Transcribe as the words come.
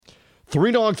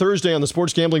Three Dog Thursday on the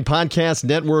Sports Gambling Podcast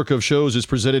network of shows is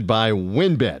presented by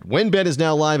WynnBET. WynnBET is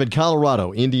now live in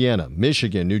Colorado, Indiana,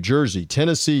 Michigan, New Jersey,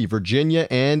 Tennessee, Virginia,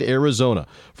 and Arizona.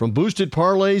 From boosted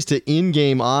parlays to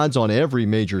in-game odds on every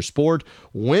major sport,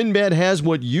 WynnBET has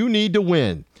what you need to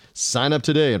win. Sign up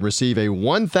today and receive a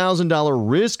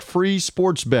 $1,000 risk-free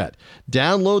sports bet.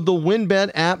 Download the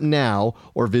WynnBET app now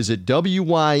or visit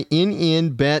wynnbet.com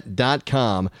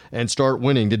and start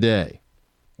winning today.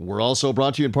 We're also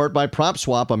brought to you in part by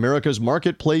PropSwap, America's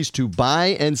marketplace to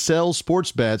buy and sell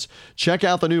sports bets. Check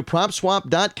out the new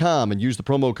PropSwap.com and use the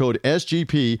promo code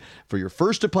SGP for your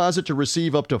first deposit to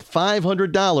receive up to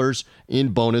 $500 in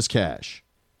bonus cash.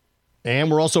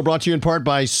 And we're also brought to you in part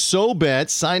by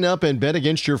SoBet. Sign up and bet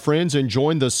against your friends and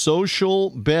join the social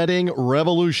betting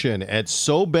revolution at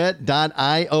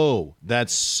SoBet.io.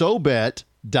 That's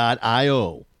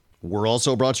SoBet.io. We're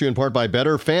also brought to you in part by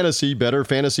Better Fantasy. Better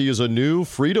Fantasy is a new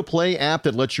free-to-play app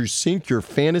that lets you sync your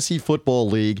fantasy football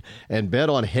league and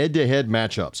bet on head-to-head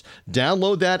matchups.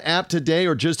 Download that app today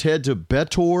or just head to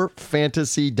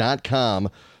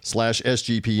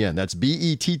bettorfantasy.com/SGPN. That's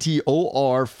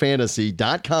BETTOR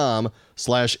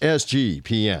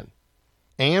fantasy.com/SGPN.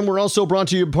 And we're also brought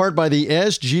to you in part by the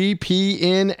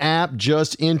SGPN app.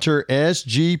 Just enter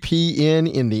SGPN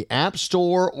in the App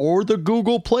Store or the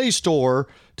Google Play Store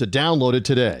to download it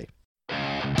today.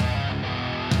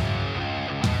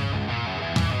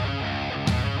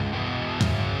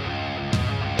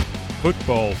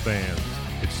 Football fans,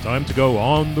 it's time to go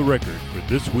on the record for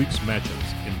this week's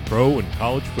matchups in pro and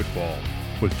college football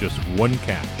with just one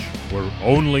catch. We're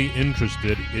only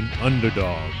interested in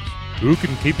underdogs. Who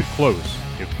can keep it close,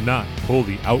 if not pull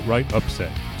the outright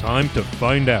upset? Time to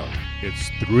find out.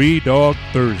 It's Three Dog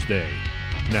Thursday.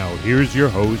 Now here's your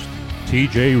host,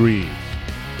 TJ Reeves.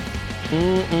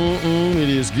 It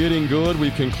is getting good.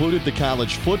 We've concluded the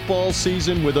college football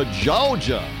season with a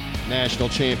Georgia national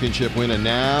championship win, and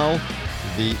now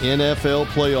the NFL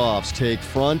playoffs take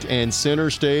front and center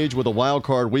stage with a wild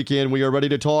card weekend. We are ready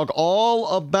to talk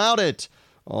all about it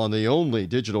on the only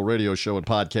digital radio show and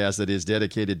podcast that is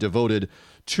devoted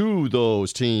to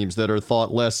those teams that are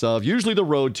thought less of, usually the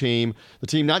road team, the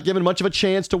team not given much of a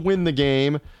chance to win the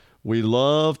game. We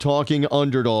love talking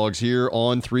underdogs here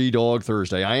on Three Dog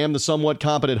Thursday. I am the somewhat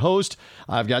competent host.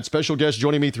 I've got special guests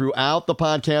joining me throughout the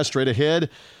podcast straight ahead.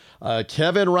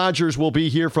 Kevin Rogers will be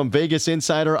here from Vegas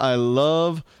Insider. I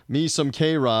love me some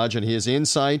K-Rog and his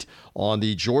insight on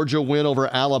the Georgia win over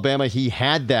Alabama. He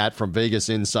had that from Vegas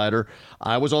Insider.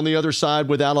 I was on the other side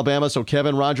with Alabama, so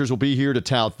Kevin Rogers will be here to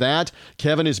tout that.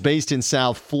 Kevin is based in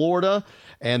South Florida,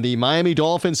 and the Miami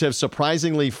Dolphins have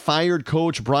surprisingly fired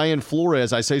coach Brian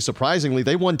Flores. I say surprisingly,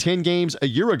 they won 10 games a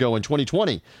year ago in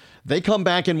 2020. They come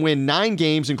back and win 9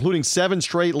 games, including 7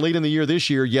 straight late in the year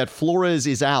this year, yet Flores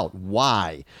is out.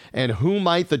 Why? And who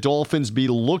might the Dolphins be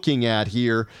looking at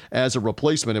here as a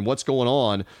replacement, and what's going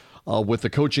on with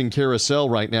the coaching carousel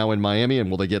right now in Miami?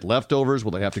 And will they get leftovers? Will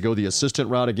they have to go the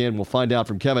assistant route again? We'll find out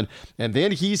from Kevin. And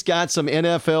then he's got some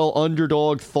NFL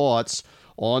underdog thoughts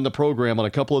on the program on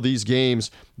a couple of these games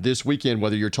this weekend,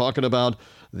 whether you're talking about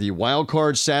the wild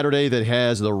card Saturday that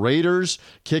has the Raiders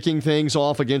kicking things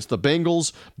off against the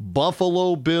Bengals,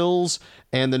 Buffalo Bills,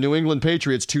 and the New England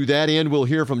Patriots. To that end, we'll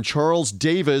hear from Charles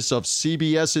Davis of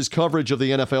CBS's coverage of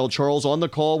the NFL. Charles on the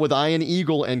call with Ian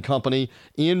Eagle and company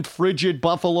in frigid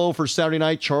Buffalo for Saturday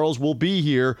night. Charles will be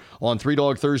here on Three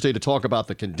Dog Thursday to talk about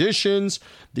the conditions,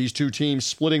 these two teams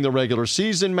splitting the regular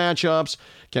season matchups.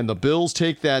 Can the Bills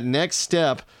take that next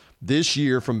step this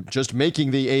year from just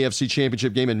making the AFC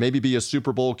Championship game and maybe be a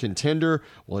Super Bowl contender?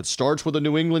 Well, it starts with a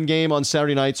New England game on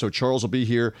Saturday night, so Charles will be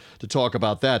here to talk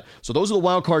about that. So those are the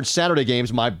wild card Saturday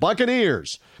games. My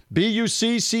Buccaneers,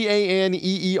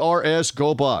 Buccaneers,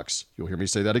 go Bucks. You'll hear me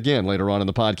say that again later on in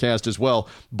the podcast as well.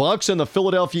 Bucks and the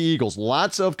Philadelphia Eagles.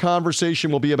 Lots of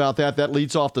conversation will be about that. That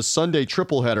leads off the Sunday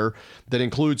tripleheader that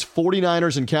includes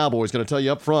 49ers and Cowboys. Going to tell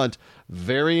you up front,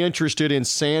 very interested in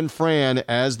San Fran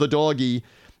as the doggy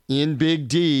in Big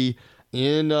D,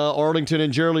 in Arlington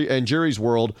and Jerry's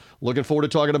world. Looking forward to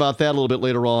talking about that a little bit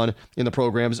later on in the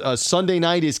programs. Sunday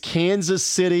night is Kansas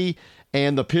City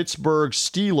and the Pittsburgh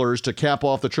Steelers to cap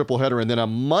off the tripleheader. And then a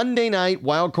Monday night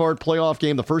wildcard playoff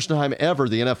game, the first time ever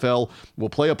the NFL will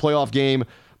play a playoff game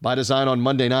by design on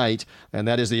Monday night. And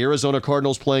that is the Arizona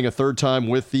Cardinals playing a third time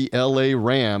with the LA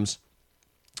Rams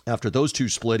after those two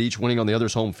split, each winning on the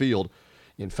other's home field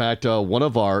In fact, one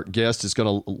of our guests is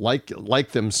going to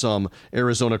like them some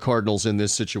Arizona Cardinals in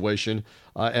this situation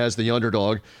as the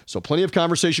underdog. So plenty of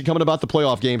conversation coming about the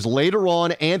playoff games. Later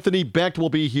on, Anthony Becht will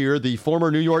be here, the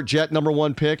former New York Jet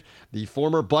 #1 pick, the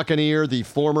former Buccaneer, the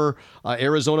former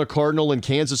Arizona Cardinal and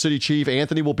Kansas City Chief.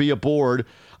 Anthony will be aboard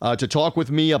to talk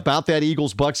with me about that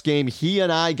Eagles-Bucs game. He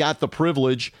and I got the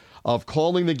privilege of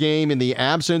calling the game in the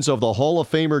absence of the Hall of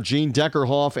Famer Gene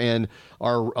Deckerhoff and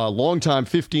our longtime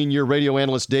 15-year radio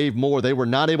analyst Dave Moore. They were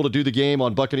not able to do the game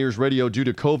on Buccaneers radio due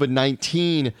to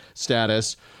COVID-19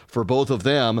 status for both of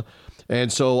them.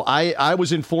 And so I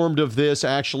was informed of this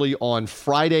actually on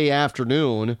Friday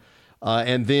afternoon.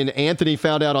 And then Anthony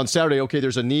found out on Saturday, okay,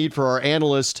 there's a need for our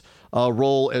analyst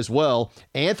role as well.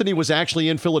 Anthony was actually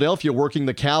in Philadelphia working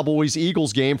the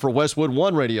Cowboys-Eagles game for Westwood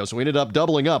One Radio, so we ended up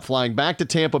doubling up, flying back to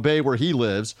Tampa Bay where he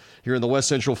lives, here in the West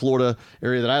Central Florida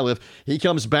area that I live. He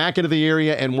comes back into the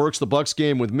area and works the Bucs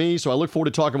game with me, so I look forward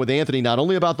to talking with Anthony not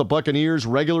only about the Buccaneers'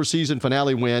 regular season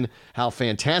finale win, how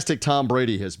fantastic Tom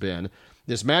Brady has been,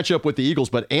 this matchup with the Eagles,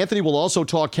 but Anthony will also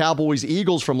talk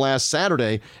Cowboys-Eagles from last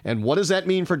Saturday, and what does that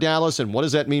mean for Dallas, and what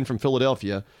does that mean from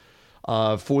Philadelphia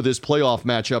for this playoff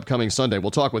matchup coming Sunday.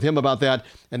 We'll talk with him about that.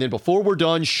 And then before we're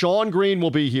done, Sean Green will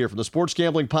be here from the Sports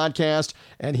Gambling Podcast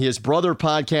and his brother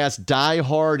podcast, Die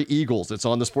Hard Eagles. It's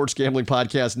on the Sports Gambling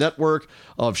Podcast network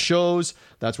of shows.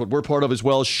 That's what we're part of as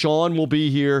well. Sean will be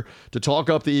here to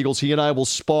talk up the Eagles. He and I will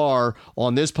spar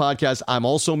on this podcast. I'm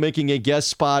also making a guest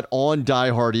spot on Die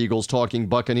Hard Eagles talking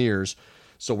Buccaneers.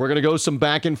 So we're going to go some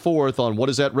back and forth on what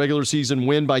does that regular season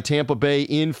win by Tampa Bay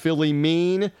in Philly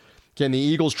mean? Can the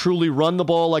Eagles truly run the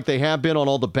ball like they have been on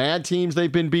all the bad teams they've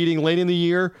been beating late in the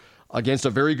year against a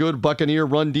very good Buccaneer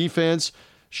run defense?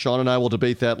 Sean and I will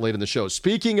debate that late in the show.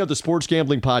 Speaking of the Sports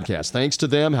Gambling Podcast, thanks to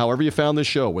them, however you found this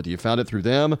show, whether you found it through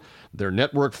them, their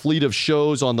network fleet of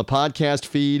shows on the podcast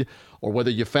feed, or whether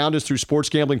you found us through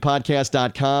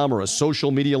sportsgamblingpodcast.com or a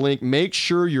social media link, make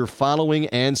sure you're following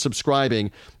and subscribing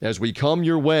as we come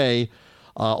your way.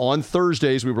 On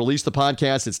Thursdays, we release the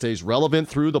podcast. It stays relevant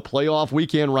through the playoff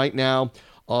weekend right now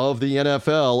of the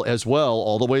NFL as well,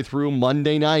 all the way through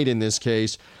Monday night in this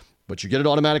case. But you get it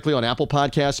automatically on Apple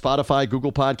Podcasts, Spotify,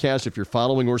 Google Podcasts if you're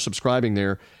following or subscribing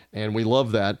there. And we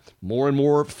love that. More and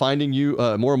more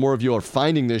of you are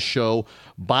finding this show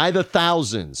by the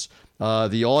thousands.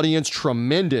 The audience,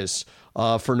 tremendous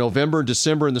for November and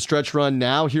December in the stretch run.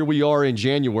 Now here we are in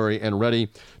January and ready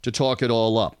to talk it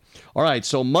all up. All right,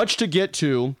 so much to get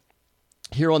to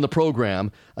here on the program.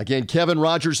 Again, Kevin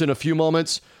Rogers in a few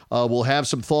moments. We'll have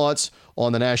some thoughts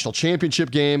on the national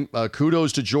championship game.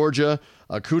 Kudos to Georgia.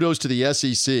 Kudos to the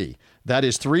SEC. That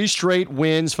is 3 straight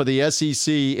wins for the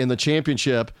SEC in the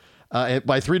championship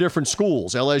by 3 different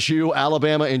schools, LSU,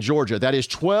 Alabama, and Georgia. That is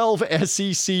 12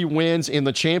 SEC wins in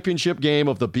the championship game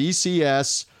of the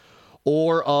BCS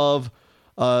or of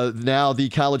now the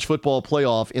college football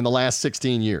playoff in the last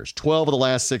 16 years. 12 of the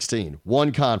last 16.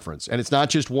 One conference. And it's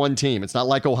not just one team. It's not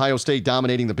like Ohio State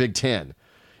dominating the Big Ten.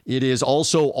 It is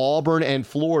also Auburn and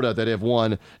Florida that have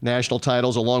won national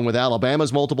titles, along with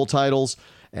Alabama's multiple titles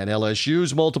and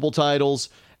LSU's multiple titles.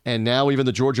 And now even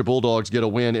the Georgia Bulldogs get a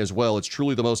win as well. It's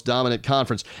truly the most dominant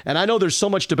conference. And I know there's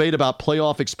so much debate about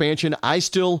playoff expansion. I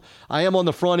am on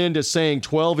the front end as saying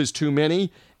 12 is too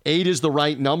many. 8 is the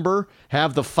right number.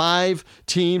 Have the 5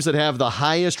 teams that have the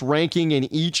highest ranking in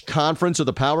each conference of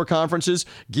the power conferences.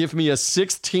 Give me a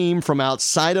 6th team from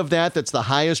outside of that's the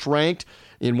highest ranked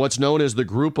in what's known as the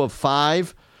group of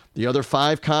 5, the other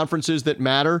 5 conferences that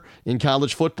matter in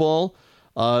college football.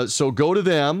 So go to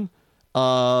them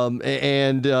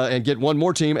and get one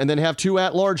more team and then have 2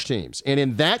 at-large teams. And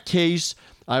in that case,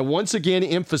 I once again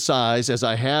emphasize, as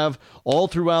I have all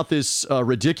throughout this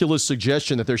ridiculous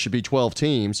suggestion that there should be 12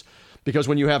 teams, because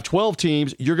when you have 12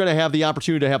 teams, you're going to have the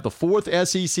opportunity to have the 4th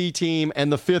SEC team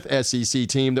and the 5th SEC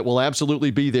team that will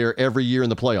absolutely be there every year in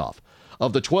the playoff.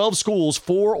 Of the 12 schools,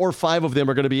 4 or 5 of them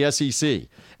are going to be SEC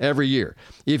every year.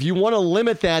 If you want to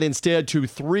limit that instead to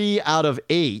 3 out of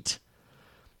 8,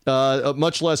 a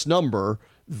much less number,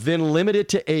 then limit it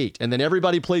to 8. And then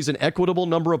everybody plays an equitable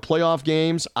number of playoff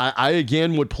games. I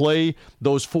again would play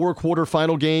those 4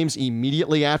 quarterfinal games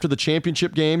immediately after the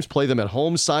championship games, play them at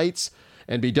home sites,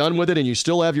 and be done with it. And you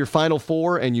still have your Final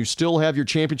Four, and you still have your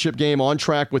championship game on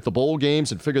track with the bowl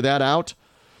games, and figure that out.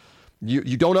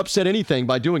 You don't upset anything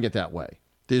by doing it that way.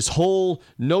 This whole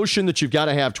notion that you've got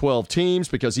to have 12 teams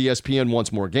because ESPN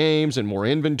wants more games and more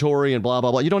inventory and blah,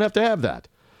 blah, blah. You don't have to have that.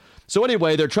 So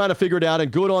anyway, they're trying to figure it out,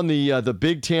 and good on the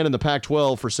Big Ten and the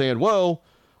Pac-12 for saying, whoa,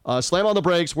 slam on the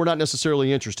brakes. We're not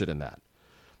necessarily interested in that.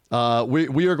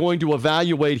 We are going to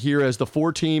evaluate here as the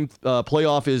 4-team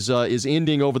playoff is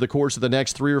ending over the course of the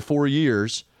next 3 or 4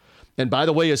 years. And by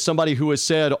the way, as somebody who has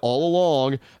said all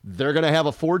along, they're going to have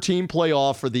a 4-team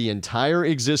playoff for the entire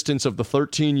existence of the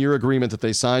 13-year agreement that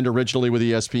they signed originally with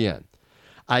ESPN.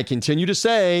 I continue to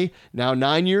say, now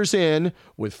 9 years in,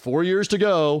 with 4 years to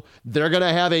go, they're going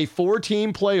to have a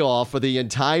 4-team playoff for the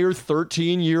entire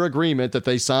 13-year agreement that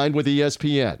they signed with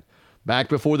ESPN back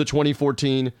before the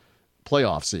 2014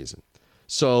 playoff season.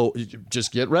 So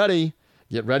just get ready.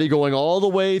 Get ready going all the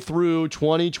way through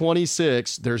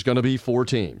 2026. There's going to be 4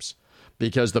 teams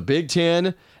because the Big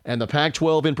Ten and the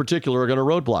Pac-12 in particular are going to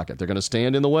roadblock it. They're going to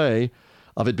stand in the way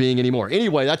of it being anymore.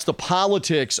 Anyway, that's the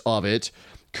politics of it.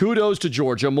 Kudos to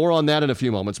Georgia. More on that in a few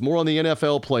moments. More on the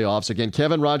NFL playoffs. Again,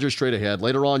 Kevin Rogers straight ahead.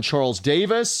 Later on, Charles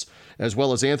Davis, as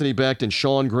well as Anthony Becht and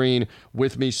Sean Green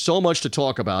with me. So much to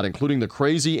talk about, including the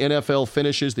crazy NFL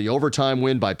finishes, the overtime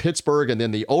win by Pittsburgh, and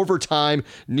then the overtime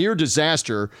near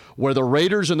disaster where the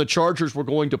Raiders and the Chargers were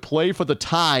going to play for the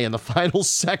tie in the final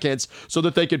seconds so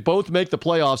that they could both make the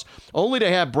playoffs, only to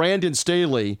have Brandon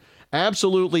Staley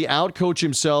absolutely outcoach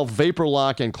himself, vapor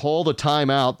lock, and call the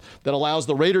timeout that allows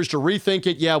the Raiders to rethink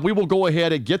it. Yeah, we will go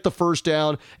ahead and get the first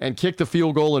down and kick the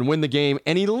field goal and win the game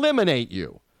and eliminate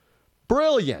you.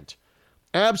 Brilliant.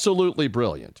 Absolutely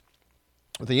brilliant.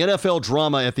 The NFL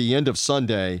drama at the end of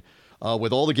Sunday,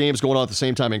 with all the games going on at the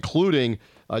same time, including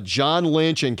John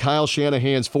Lynch and Kyle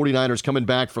Shanahan's 49ers coming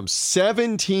back from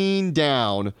 17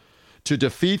 down to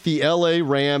defeat the LA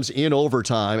Rams in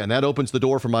overtime, and that opens the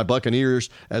door for my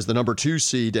Buccaneers as the number 2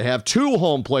 seed to have 2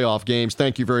 home playoff games.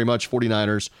 Thank you very much,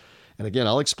 49ers. And again,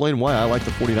 I'll explain why I like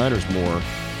the 49ers more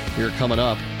here coming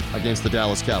up against the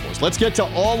Dallas Cowboys. Let's get to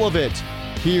all of it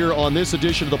here on this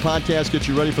edition of the podcast. Get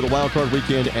you ready for the Wild Card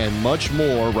Weekend and much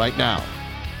more right now.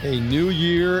 A new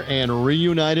year and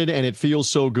reunited, and it feels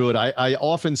so good. I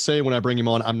often say when I bring him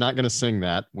on, I'm not going to sing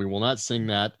that. We will not sing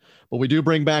that. But we do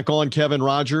bring back on Kevin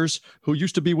Rogers, who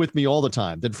used to be with me all the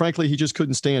time. Then, frankly, he just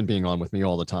couldn't stand being on with me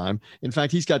all the time. In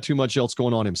fact, he's got too much else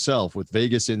going on himself with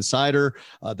Vegas Insider,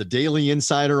 the Daily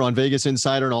Insider on Vegas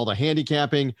Insider, and all the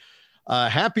handicapping.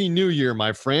 Happy New Year,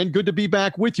 my friend. Good to be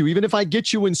back with you. Even if I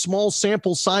get you in small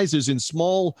sample sizes, in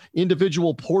small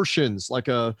individual portions, like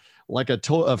a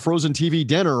frozen TV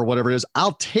dinner or whatever it is,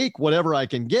 I'll take whatever I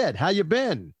can get. How you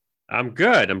been? I'm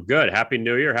good. Happy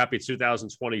New Year. Happy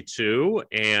 2022.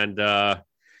 And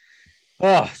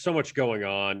so much going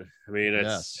on. I mean,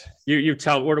 it's you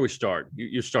tell, where do we start?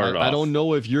 You started off. I don't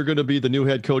know if you're going to be the new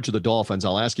head coach of the Dolphins.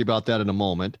 I'll ask you about that in a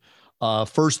moment.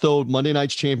 First, though, Monday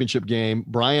night's championship game.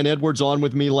 Brian Edwards on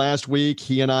with me last week.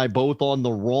 He and I both on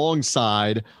the wrong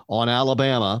side on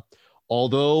Alabama.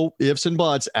 Although, ifs and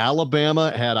buts,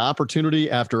 Alabama had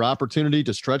opportunity after opportunity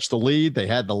to stretch the lead. They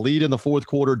had the lead in the fourth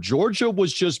quarter. Georgia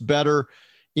was just better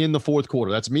in the fourth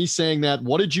quarter. That's me saying that.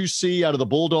 What did you see out of the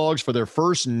Bulldogs for their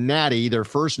first natty, their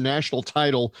first national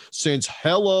title since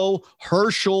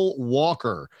Herschel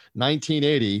Walker,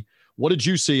 1980? What did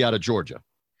you see out of Georgia?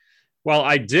 Well,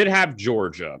 I did have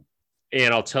Georgia,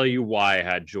 and I'll tell you why I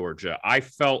had Georgia. I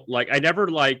felt like I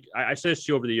said this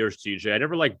to you over the years, TJ, I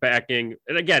never liked backing.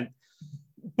 And again,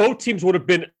 both teams would have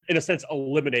been, in a sense,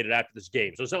 eliminated after this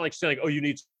game. So it's not like saying, oh, you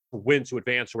need to win to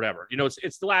advance or whatever. You know,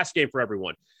 it's the last game for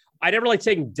everyone. I never liked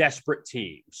taking desperate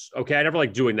teams. Okay. I never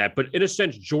liked doing that. But in a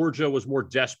sense, Georgia was more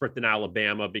desperate than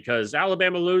Alabama because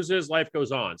Alabama loses, life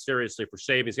goes on. Seriously, for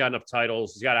Saban, he's got enough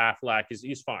titles. He's got Aflac.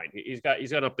 He's fine. He's got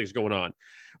enough things going on.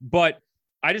 But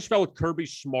I just felt with Kirby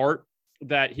Smart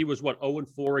that he was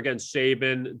 0-4 against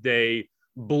Saban. They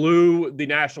blew the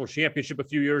national championship a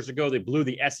few years ago. They blew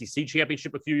the SEC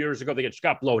championship a few years ago. They just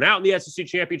got blown out in the SEC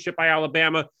championship by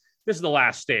Alabama. This is the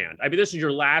last stand. I mean, this is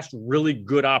your last really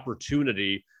good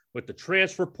opportunity with the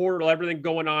transfer portal, everything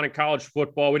going on in college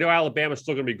football. We know Alabama's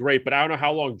still going to be great, but I don't know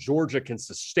how long Georgia can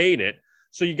sustain it.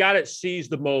 So you got to seize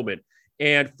the moment.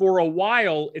 And for a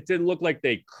while, it didn't look like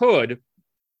they could,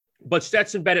 but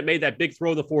Stetson Bennett made that big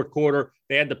throw in the fourth quarter.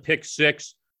 They had the pick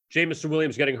six. Jamison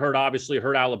Williams getting hurt, obviously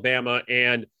hurt Alabama.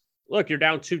 And look, you're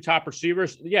down 2 top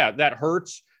receivers. Yeah, that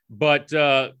hurts. But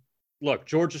look,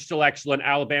 Georgia's still excellent.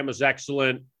 Alabama's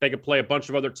excellent. They can play a bunch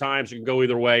of other times. You can go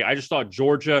either way. I just thought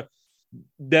Georgia,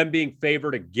 them being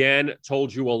favored again,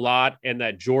 told you a lot. And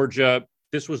that Georgia,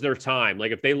 this was their time.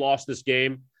 Like if they lost this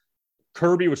game,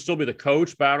 Kirby would still be the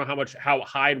coach, but I don't know how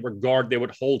high in regard they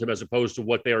would hold him as opposed to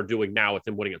what they are doing now with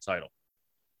him winning a title.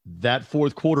 That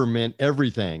fourth quarter meant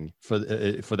everything for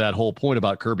that whole point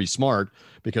about Kirby Smart,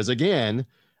 because again,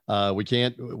 We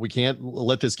can't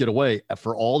let this get away.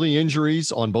 For all the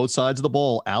injuries on both sides of the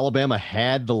ball, Alabama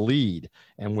had the lead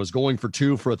and was going for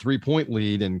 2 for a 3-point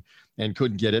lead and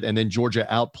couldn't get it. And then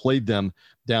Georgia outplayed them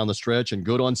down the stretch. And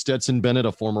good on Stetson Bennett,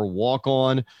 a former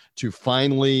walk-on, to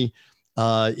finally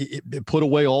put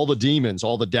away all the demons,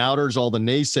 all the doubters, all the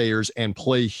naysayers, and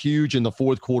play huge in the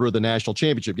fourth quarter of the national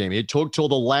championship game. It took till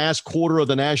the last quarter of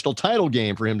the national title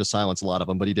game for him to silence a lot of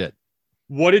them, but he did.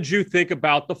 What did you think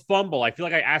about the fumble? I feel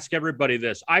like I ask everybody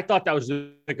this. I thought that was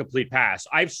an incomplete pass.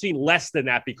 I've seen less than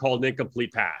that be called an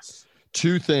incomplete pass.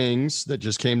 2 things that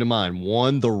just came to mind.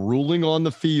 One, the ruling on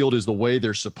the field is the way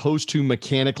they're supposed to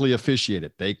mechanically officiate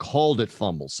it. They called it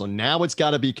fumble. So now it's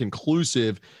got to be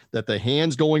conclusive that the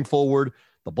hand's going forward,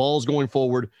 the ball's going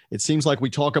forward. It seems like we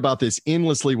talk about this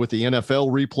endlessly with the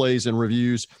NFL replays and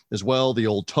reviews as well, the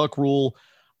old tuck rule.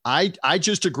 I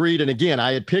just agreed. And again,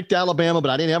 I had picked Alabama,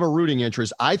 but I didn't have a rooting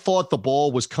interest. I thought the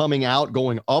ball was coming out,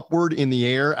 going upward in the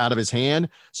air out of his hand.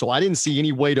 So I didn't see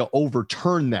any way to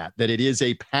overturn that it is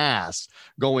a pass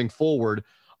going forward.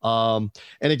 And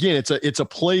again, it's a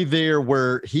play there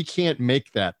where he can't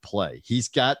make that play. He's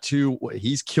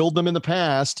killed them in the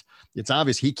past. It's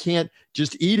obvious he can't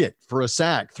just eat it for a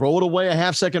sack, throw it away a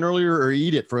half second earlier, or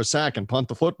eat it for a sack and punt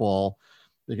the football,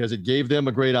 because it gave them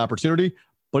a great opportunity.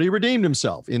 But he redeemed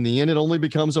himself. In the end, it only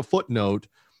becomes a footnote.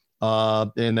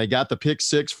 And they got the pick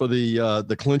 6 for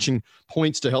the clinching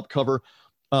points to help cover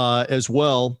as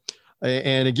well.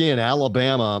 And again,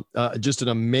 Alabama, just an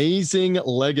amazing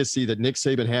legacy that Nick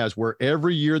Saban has, where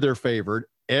every year they're favored,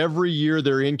 every year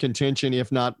they're in contention, if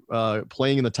not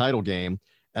playing in the title game.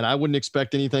 And I wouldn't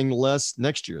expect anything less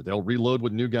next year. They'll reload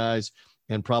with new guys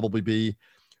and probably be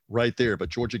right there. But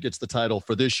Georgia gets the title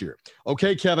for this year.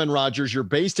 Okay, Kevin Rogers, you're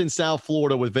based in South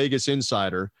Florida with Vegas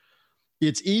Insider.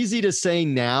 It's easy to say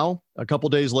now, a couple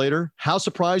days later, how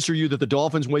surprised are you that the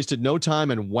Dolphins wasted no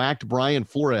time and whacked Brian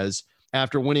Flores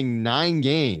after winning 9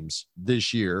 games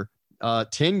this year,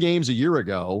 10 games a year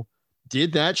ago?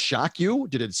 Did that shock you?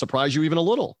 Did it surprise you even a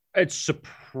little? It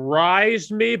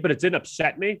surprised me, but it didn't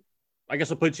upset me. I guess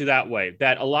I'll put it that way,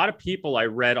 that a lot of people I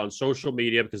read on social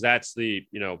media, because that's the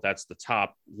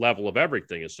top level of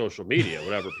everything is social media,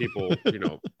 whatever people,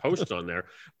 post on there.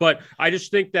 But I just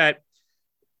think that,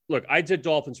 look, I did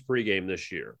Dolphins pregame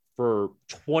this year for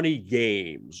 20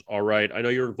 games. All right. I know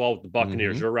you're involved with the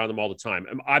Buccaneers. Mm-hmm. You're around them all the time.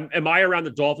 Am I around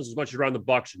the Dolphins as much as around the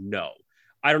Bucs? No.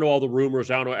 I don't know all the rumors.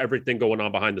 I don't know everything going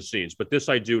on behind the scenes, but this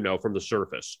I do know from the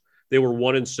surface. They were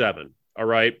 1-7. All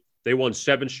right. They won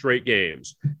 7 straight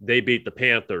games. They beat the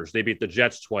Panthers. They beat the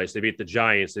Jets twice. They beat the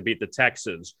Giants. They beat the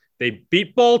Texans. They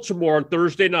beat Baltimore on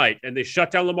Thursday night, and they shut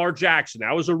down Lamar Jackson.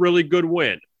 That was a really good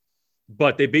win.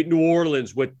 But they beat New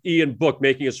Orleans with Ian Book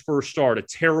making his first start, a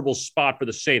terrible spot for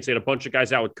the Saints. They had a bunch of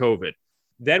guys out with COVID.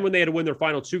 Then when they had to win their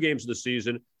final 2 games of the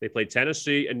season, they played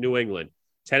Tennessee and New England.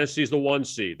 Tennessee's the 1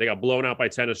 seed. They got blown out by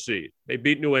Tennessee. They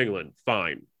beat New England.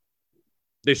 Fine.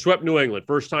 They swept New England.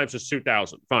 First time since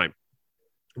 2000. Fine.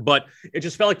 But it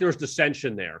just felt like there was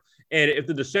dissension there. And if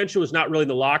the dissension was not really in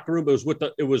the locker room, it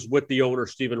was with the owner,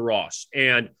 Stephen Ross.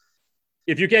 And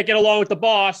if you can't get along with the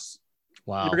boss,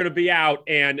 wow, you're going to be out.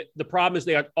 And the problem is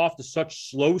they got off to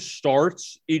such slow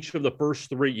starts each of the first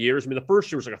 3 years. I mean, the first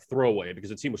year was like a throwaway because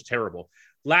the team was terrible.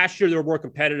 Last year, they were more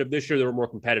competitive. This year, they were more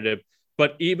competitive.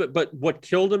 But what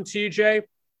killed them, TJ,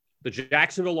 the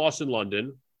Jacksonville loss in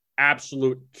London,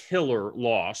 absolute killer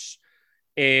loss.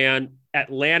 And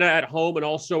Atlanta at home and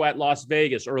also at Las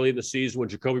Vegas early in the season when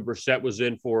Jacoby Brissett was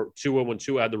in for Tua when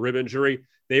Tua had the rib injury.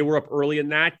 They were up early in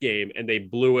that game and they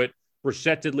blew it.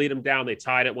 Brissett did lead them down. They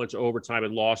tied it, went to overtime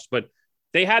and lost. But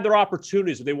they had their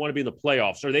opportunities if they want to be in the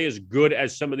playoffs. Are they as good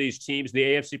as some of these teams in the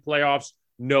AFC playoffs?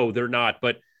 No, they're not.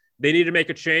 But they need to make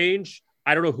a change.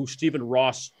 I don't know who Stephen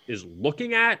Ross is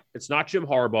looking at. It's not Jim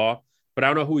Harbaugh, but I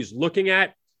don't know who he's looking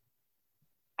at.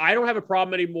 I don't have a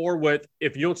problem anymore with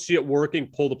if you don't see it working,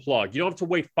 pull the plug. You don't have to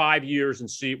wait 5 years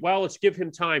and see, well, let's give him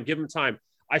time.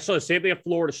 I saw the same thing at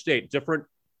Florida State, different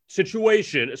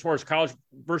situation as far as college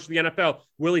versus the NFL.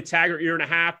 Willie Taggart, 1.5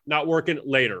 years, not working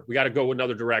later. We got to go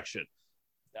another direction.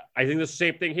 I think the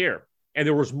same thing here. And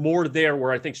there was more there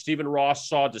where I think Stephen Ross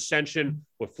saw dissension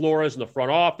with Flores in the front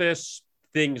office,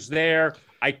 things there.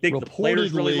 I think the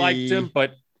players really liked him,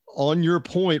 but on your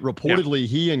point, reportedly,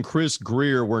 he and Chris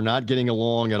Greer were not getting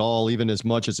along at all, even as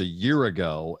much as a year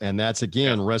ago. And that's,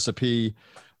 again, recipe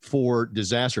for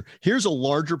disaster. Here's a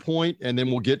larger point, and then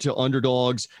we'll get to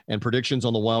underdogs and predictions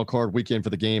on the wild card weekend for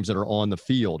the games that are on the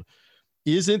field.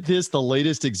 Isn't this the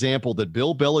latest example that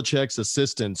Bill Belichick's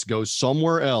assistants go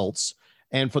somewhere else?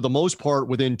 And for the most part,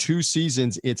 within 2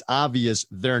 seasons, it's obvious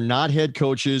they're not head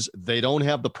coaches. They don't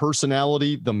have the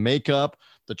personality, the makeup,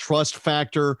 the trust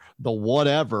factor, the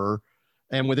whatever.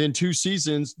 And within 2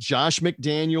 seasons, Josh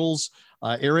McDaniels,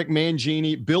 Eric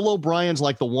Mangini, Bill O'Brien's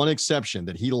like the one exception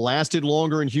that he lasted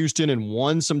longer in Houston and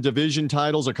won some division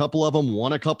titles. A couple of them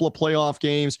won a couple of playoff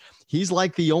games. He's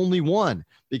like the only one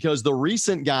because the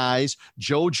recent guys,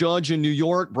 Joe Judge in New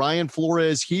York, Brian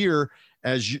Flores here,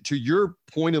 to your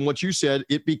point and what you said,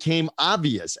 it became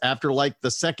obvious after like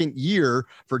the second year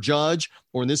for Judge,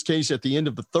 or in this case, at the end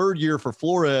of the third year for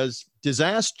Flores,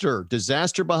 disaster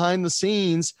behind the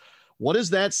scenes. What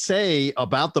does that say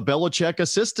about the Belichick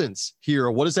assistants here?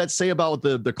 What does that say about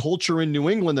the culture in New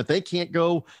England that they can't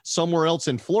go somewhere else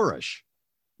and flourish?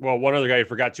 Well, one other guy you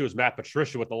forgot too is Matt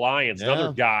Patricia with the Lions. Yeah.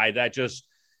 Another guy that just,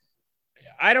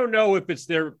 I don't know if it's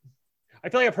their, I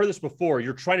feel like I've heard this before.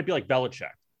 You're trying to be like Belichick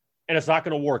and it's not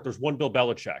going to work. There's one Bill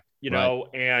Belichick, you know,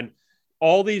 and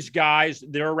all these guys,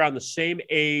 they're around the same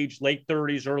age, late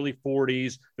 30s, early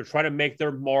 40s. They're trying to make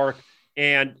their mark.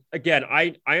 And again,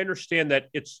 I understand that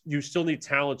you still need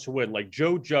talent to win. Like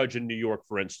Joe Judge in New York,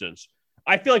 for instance.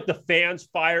 I feel like the fans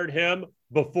fired him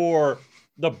before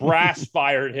the brass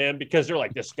fired him because they're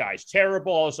like, this guy's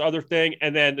terrible, all this other thing.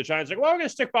 And then the Giants are like, well, we're going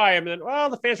to stick by him. And then, well,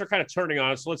 the fans are kind of turning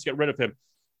on us, so let's get rid of him.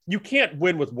 You can't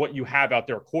win with what you have out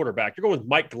there, quarterback. You're going with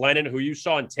Mike Glennon, who you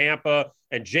saw in Tampa,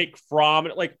 and Jake Fromm.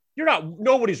 And like,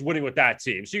 nobody's winning with that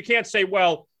team. So you can't say,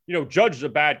 well, Judge is a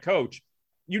bad coach.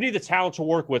 You need the talent to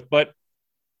work with, but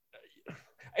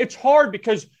it's hard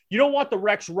because you don't want the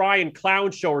Rex Ryan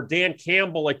clown show or Dan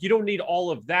Campbell. Like, you don't need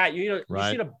all of that. You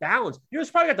just need a balance.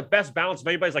 It's probably got the best balance of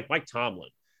anybody's like Mike Tomlin,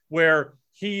 where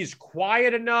he's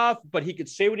quiet enough, but he could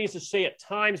say what he needs to say at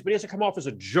times, but he doesn't come off as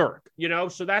a jerk,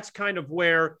 So that's kind of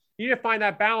where you need to find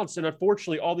that balance. And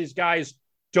unfortunately, all these guys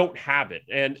don't have it.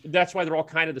 And that's why they're all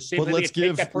kind of the same. But let's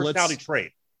give that personality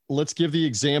trait. Let's give the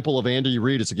example of Andy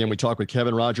Reid. It's again, we talk with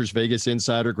Kevin Rogers, Vegas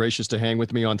insider, gracious to hang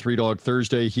with me on 3 Dog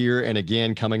Thursday here. And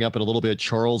again, coming up in a little bit,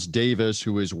 Charles Davis,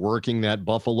 who is working that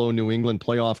Buffalo New England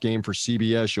playoff game for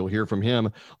CBS. You'll hear from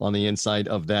him on the inside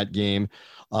of that game.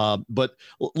 But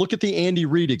look at the Andy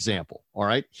Reid example. All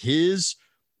right. His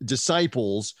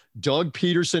disciples, Doug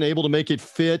Peterson, able to make it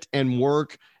fit and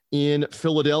work in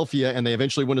Philadelphia, and they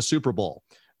eventually win a Super Bowl.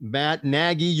 Matt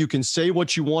Nagy, you can say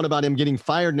what you want about him getting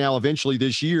fired now eventually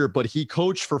this year, but he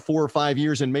coached for 4 or 5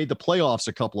 years and made the playoffs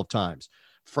a couple of times.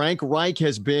 Frank Reich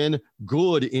has been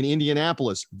good in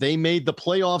Indianapolis. They made the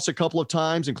playoffs a couple of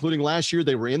times, including last year.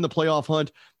 They were in the playoff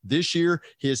hunt. This year,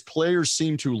 his players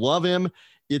seem to love him.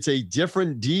 It's a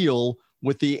different deal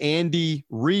with the Andy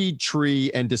Reid tree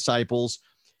and disciples.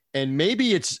 And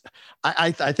maybe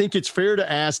I think it's fair to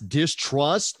ask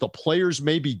distrust. The players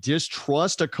maybe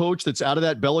distrust a coach that's out of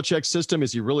that Belichick system.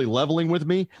 Is he really leveling with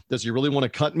me? Does he really want to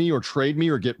cut me or trade me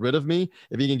or get rid of me?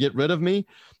 If he can get rid of me,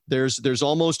 there's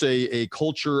almost a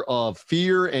culture of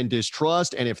fear and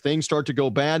distrust. And if things start to go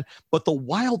bad, but the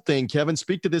wild thing, Kevin,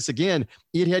 speak to this again,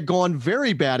 it had gone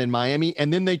very bad in Miami.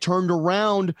 And then they turned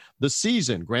around the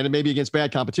season, granted, maybe against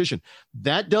bad competition.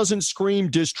 That doesn't scream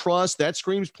distrust. That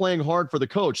screams playing hard for the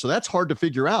coach. So that's hard to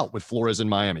figure out with Flores in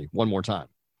Miami. One more time.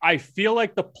 I feel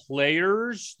like there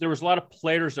was a lot of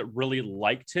players that really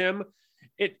liked him.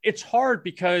 It's hard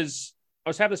because I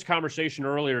was having this conversation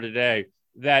earlier today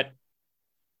that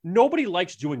nobody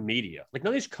likes doing media. Like,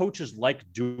 none of these coaches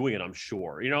like doing it, I'm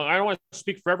sure. I don't want to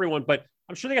speak for everyone, but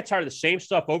I'm sure they got tired of the same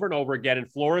stuff over and over again.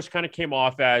 And Flores kind of came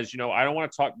off as, I don't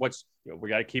want to talk we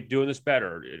got to keep doing this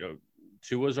better.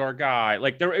 Tua's our guy.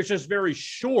 Like, it's just very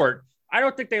short. I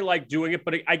don't think they like doing it,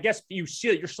 but I guess you see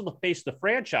that you're still the face of the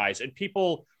franchise and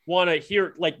people want to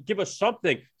hear, like, give us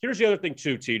something. Here's the other thing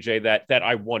too, TJ, that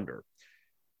I wonder.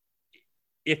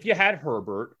 If you had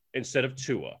Herbert instead of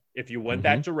Tua, if you went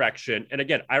that direction, and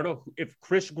again, I don't know if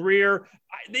Chris Greer,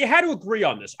 they had to agree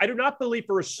on this. I do not believe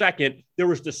for a second there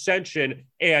was dissension,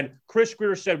 and Chris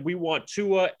Greer said, we want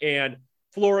Tua, and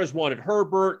Flores wanted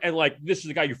Herbert, and like, this is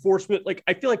the guy you forced me. Like,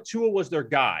 I feel like Tua was their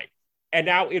guy. And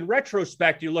now in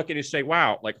retrospect, you look and you say,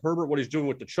 wow, like Herbert, what he's doing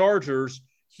with the Chargers,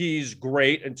 he's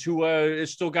great, and Tua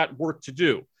has still got work to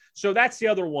do. So that's the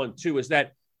other one too, is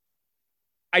that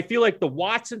I feel like the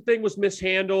Watson thing was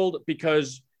mishandled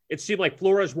because it seemed like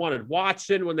Flores wanted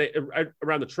Watson when they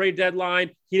around the trade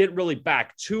deadline. He didn't really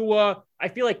back Tua. I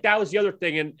feel like that was the other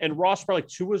thing. And Ross probably,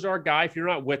 Tua's our guy. If you're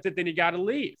not with it, then you got to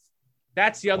leave.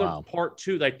 That's the other part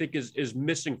too that I think is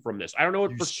missing from this. I don't know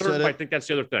what for certain, but I think that's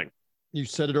the other thing. You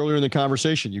said it earlier in the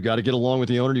conversation. You got to get along with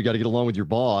the owner. You got to get along with your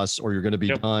boss, or you're going to be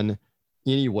done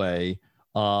anyway.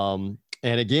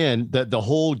 And again, the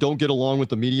whole don't get along with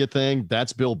the media thing,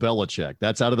 that's Bill Belichick.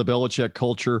 That's out of the Belichick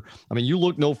culture. I mean, you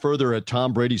look no further at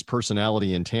Tom Brady's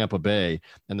personality in Tampa Bay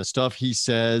and the stuff he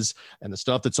says and the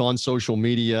stuff that's on social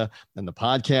media and the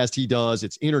podcast he does.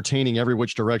 It's entertaining every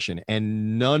which direction.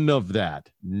 And none of that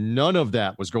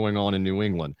was going on in New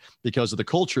England because of the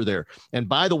culture there. And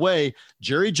by the way,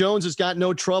 Jerry Jones has got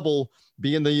no trouble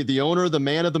being the owner, the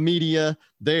man of the media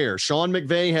there. Sean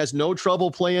McVay has no trouble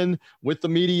playing with the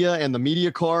media and the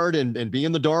media card and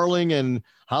being the darling and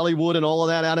Hollywood and all of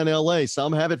that out in LA.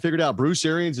 Some have it figured out. Bruce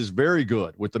Arians is very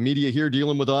good with the media here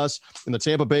dealing with us in the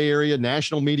Tampa Bay area,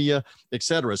 national media,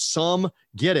 etc. Some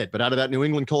get it, but out of that New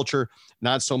England culture,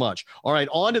 not so much. All right,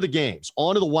 on to the games,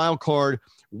 on to the wild card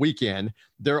weekend.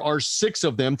 There are 6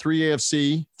 of them, 3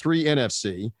 AFC, 3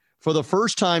 NFC. For the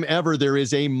first time ever, there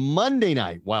is a Monday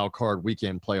night wild card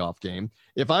weekend playoff game.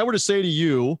 If I were to say to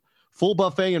you, full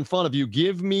buffet in front of you,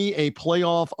 give me a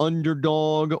playoff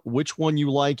underdog, which one you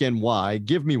like and why.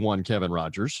 Give me one, Kevin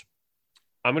Rogers.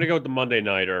 I'm going to go with the Monday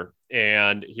nighter,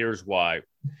 and here's why.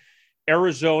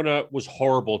 Arizona was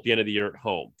horrible at the end of the year at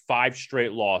home. 5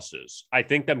 straight losses. I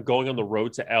think them going on the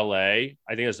road to LA, I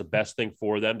think that's the best thing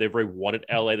for them. They've already won at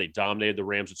LA. They dominated the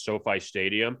Rams at SoFi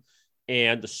Stadium.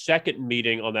 And the second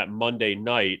meeting on that Monday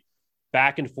night,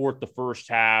 back and forth the first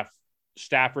half,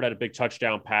 Stafford had a big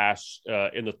touchdown pass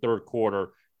in the third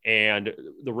quarter, and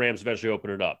the Rams eventually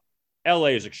opened it up. LA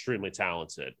is extremely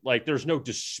talented. Like, there's no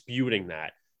disputing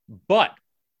that. But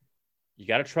you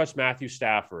got to trust Matthew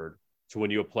Stafford to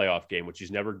win you a playoff game, which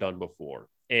he's never done before.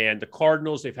 And the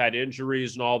Cardinals, they've had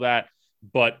injuries and all that,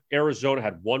 but Arizona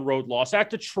had 1 road loss at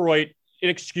Detroit,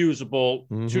 inexcusable,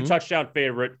 2 touchdown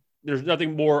favorite. There's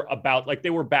nothing more about, like,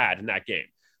 they were bad in that game,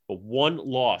 but 1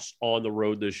 loss on the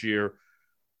road this year.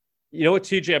 You know what,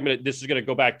 TJ, this is going to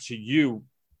go back to you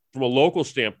from a local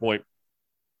standpoint.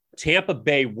 Tampa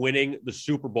Bay winning the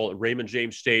Super Bowl at Raymond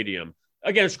James Stadium.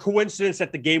 Again, it's coincidence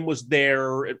that the game was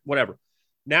there, whatever.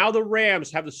 Now the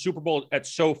Rams have the Super Bowl at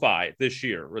SoFi this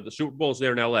year, or the Super Bowl is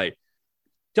there in LA.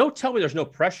 Don't tell me there's no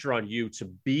pressure on you to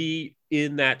be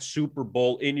in that Super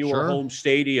Bowl in your home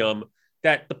stadium,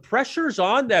 that the pressure's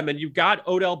on them. And you've got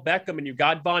Odell Beckham and you've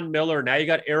got Von Miller. Now you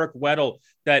got Eric Weddle,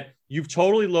 that you've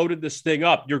totally loaded this thing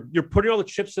up. You're putting all the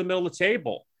chips in the middle of the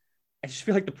table. I just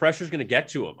feel like the pressure's going to get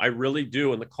to them. I really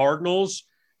do. And the Cardinals,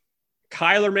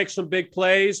 Kyler makes some big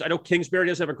plays. I know Kingsbury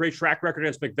doesn't have a great track record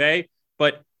against McVay,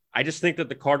 but I just think that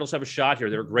the Cardinals have a shot here.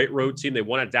 They're a great road team. They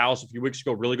won at Dallas a few weeks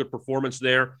ago. Really good performance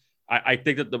there. I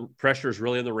think that the pressure is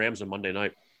really on the Rams on Monday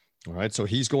night. All right, so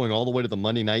he's going all the way to the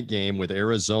Monday night game with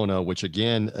Arizona, which,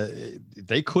 again,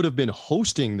 they could have been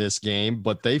hosting this game,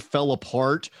 but they fell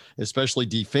apart, especially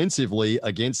defensively,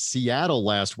 against Seattle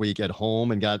last week at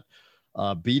home and got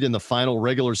beat in the final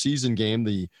regular season game,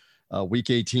 the Week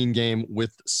 18 game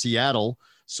with Seattle.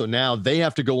 So now they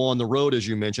have to go on the road, as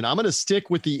you mentioned. I'm going to stick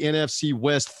with the NFC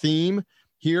West theme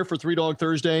here for Three Dog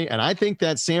Thursday, and I think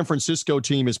that San Francisco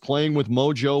team is playing with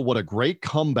mojo. What a great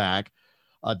comeback.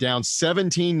 Down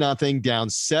 17-0, down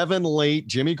 7 late.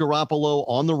 Jimmy Garoppolo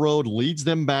on the road leads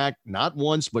them back not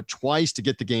once but twice to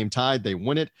get the game tied. They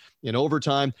win it in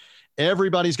overtime.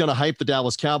 Everybody's going to hype the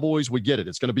Dallas Cowboys. We get it.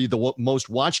 It's going to be the most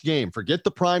watched game. Forget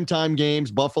the primetime games,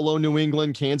 Buffalo, New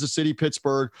England, Kansas City,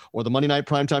 Pittsburgh, or the Monday night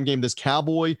primetime game. This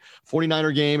Cowboy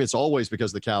 49er game, it's always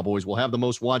because the Cowboys will have the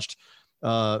most watched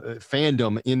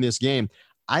fandom in this game.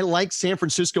 I like San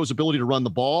Francisco's ability to run the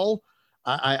ball.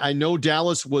 I know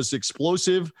Dallas was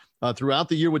explosive throughout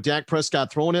the year with Dak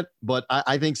Prescott throwing it, but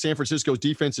I think San Francisco's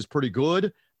defense is pretty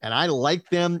good, and I like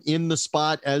them in the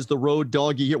spot as the road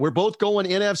doggy here. We're both going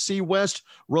NFC West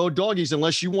road doggies,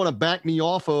 unless you want to back me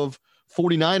off of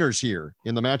 49ers here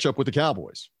in the matchup with the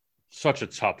Cowboys. Such a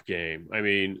tough game. I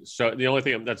mean, so the only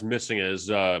thing that's missing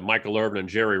is Michael Irvin and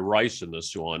Jerry Rice in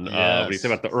this one. Yes. When you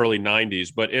think about the early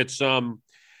 90s, but it's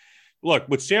look,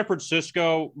 with San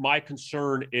Francisco, my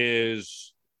concern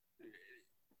is,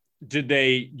 did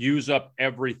they use up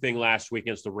everything last week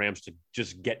against the Rams to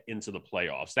just get into the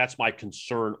playoffs? That's my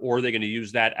concern. Or are they going to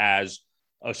use that as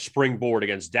a springboard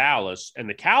against Dallas? And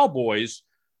the Cowboys,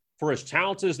 for as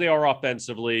talented as they are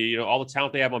offensively, all the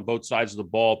talent they have on both sides of the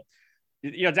ball,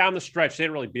 down the stretch, they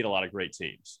didn't really beat a lot of great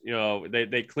teams.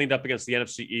 They cleaned up against the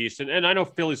NFC East. And I know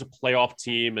Philly's a playoff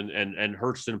team and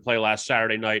Hurts didn't play last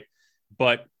Saturday night,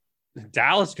 but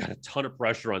Dallas got a ton of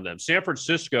pressure on them. San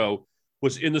Francisco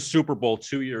was in the Super Bowl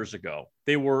 2 years ago.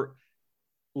 They were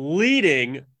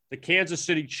leading the Kansas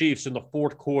City Chiefs in the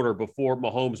fourth quarter before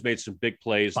Mahomes made some big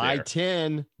plays by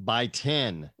 10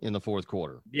 in the fourth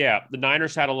quarter. Yeah, the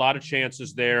Niners had a lot of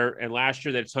chances there, and last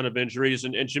year they had a ton of injuries.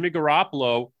 And Jimmy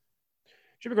Garoppolo,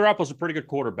 Jimmy Garoppolo's a pretty good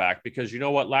quarterback because you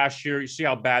know what? Last year, you see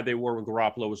how bad they were when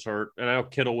Garoppolo was hurt. And I know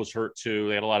Kittle was hurt too.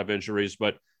 They had a lot of injuries,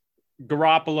 but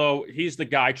Garoppolo, he's the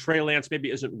guy. Trey Lance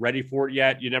maybe isn't ready for it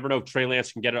yet. You never know if Trey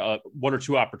Lance can get one or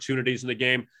two opportunities in the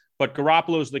game, but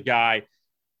Garoppolo's the guy.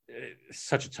 It's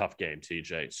such a tough game,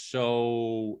 TJ.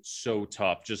 So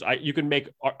tough. You can make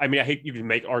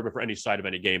argument for any side of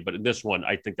any game, but in this one,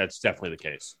 I think that's definitely the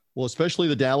case. Well, especially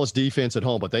the Dallas defense at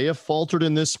home, but they have faltered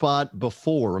in this spot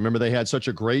before. Remember, they had such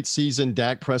a great season.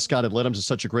 Dak Prescott had led them to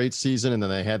such a great season, and then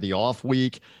they had the off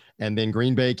week, and then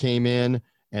Green Bay came in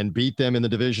and beat them in the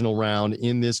divisional round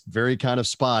in this very kind of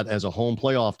spot as a home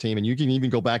playoff team. And you can even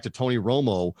go back to Tony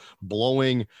Romo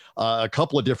blowing a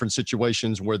couple of different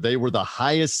situations where they were the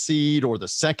highest seed or the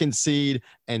second seed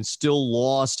and still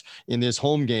lost in this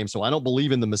home game. So I don't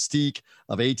believe in the mystique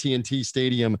of AT&T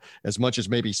Stadium as much as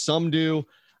maybe some do.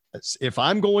 If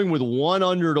I'm going with one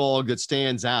underdog that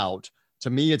stands out, to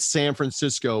me, it's San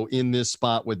Francisco in this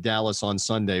spot with Dallas on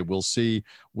Sunday. We'll see.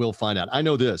 We'll find out. I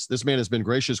know this. This man has been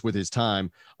gracious with his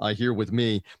time here with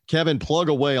me. Kevin, plug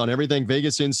away on everything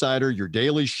Vegas Insider, your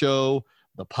daily show,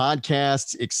 the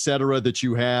podcasts, etc. that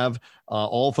you have,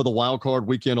 all for the wild card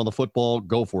weekend on the football.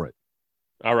 Go for it.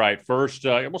 All right. First,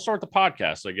 we'll start the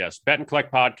podcast, I guess. Bet and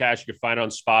Collect podcast. You can find it on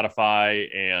Spotify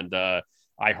and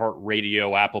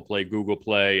iHeartRadio, Apple Play, Google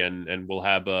Play, and we'll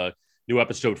have a new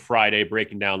episode Friday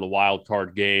breaking down the wild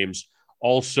card games.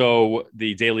 Also,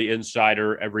 the Daily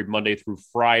Insider every Monday through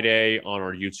Friday on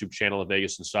our YouTube channel, the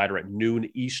Vegas Insider at noon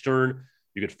Eastern.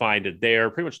 You can find it there.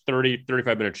 Pretty much 30,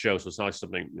 35-minute show, so it's not like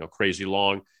something crazy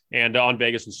long. And on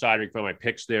Vegas Insider, you can find my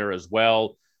picks there as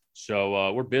well.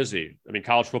 So we're busy. I mean,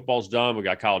 college football's done. We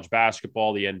got college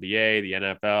basketball, the NBA, the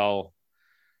NFL.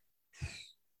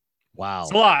 Wow.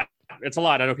 It's a lot. It's a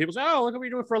lot. I know people say, oh, look what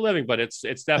you're doing for a living, but it's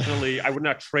definitely, I would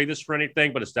not trade this for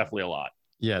anything, but it's definitely a lot.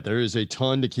 Yeah, there is a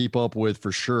ton to keep up with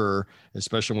for sure,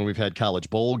 especially when we've had college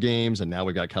bowl games and now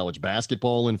we got college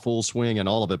basketball in full swing and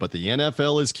all of it. But the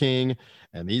NFL is king,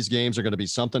 and these games are going to be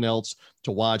something else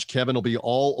to watch. Kevin will be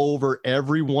all over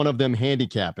every one of them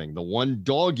handicapping. The one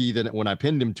doggy that when I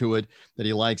pinned him to it that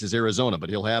he likes is Arizona, but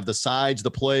he'll have the sides,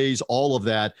 the plays, all of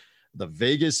that. The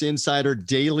Vegas Insider,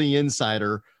 Daily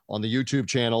Insider on the YouTube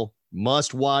channel.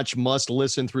 Must watch, must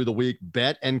listen through the week.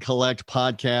 Bet and Collect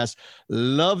podcast.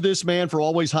 Love this man for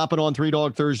always hopping on Three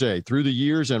Dog Thursday through the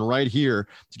years and right here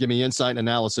to give me insight and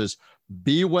analysis.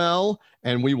 Be well,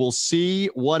 and we will see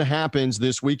what happens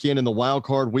this weekend in the wild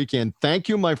card weekend. Thank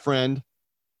you, my friend.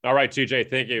 All right, TJ,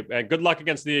 thank you. And good luck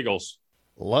against the Eagles.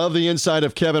 Love the insight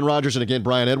of Kevin Rogers. And again,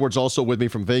 Brian Edwards also with me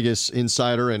from Vegas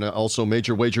Insider and also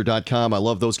MajorWager.com. I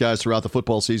love those guys throughout the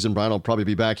football season. Brian will probably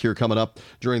be back here coming up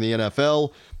during the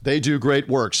NFL. They do great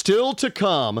work. Still to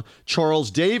come, Charles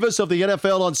Davis of the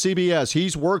NFL on CBS.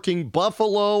 He's working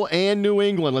Buffalo and New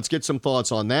England. Let's get some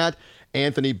thoughts on that.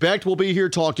 Anthony Becht will be here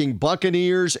talking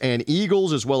Buccaneers and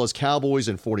Eagles, as well as Cowboys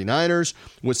and 49ers,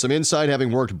 with some insight,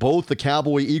 having worked both the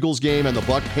Cowboy-Eagles game and the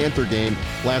Buck-Panther game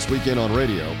last weekend on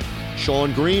radio.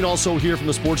 Sean Green also here from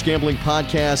the Sports Gambling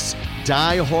Podcast's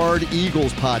Die Hard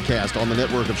Eagles podcast on the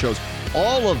network of shows.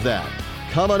 All of that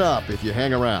coming up if you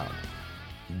hang around.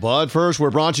 But first,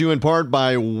 we're brought to you in part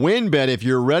by WynnBET. If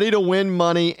you're ready to win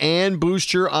money and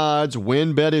boost your odds,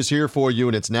 WynnBET is here for you,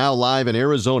 and it's now live in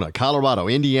Arizona, Colorado,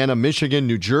 Indiana, Michigan,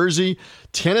 New Jersey,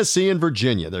 Tennessee, and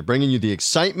Virginia. They're bringing you the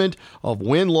excitement of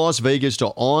Wynn Las Vegas to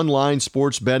online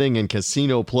sports betting and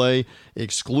casino play,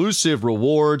 exclusive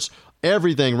rewards,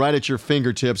 everything right at your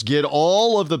fingertips. Get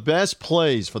all of the best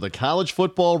plays for the college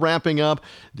football wrapping up,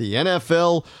 the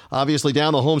NFL, obviously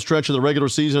down the home stretch of the regular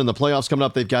season and the playoffs coming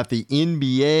up. They've got the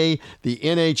NBA, the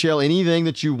NHL, anything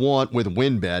that you want with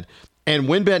WynnBET. And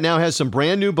WynnBET now has some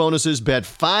brand new bonuses. Bet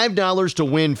 $5 to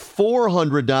win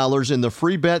 $400 in the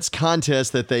free bets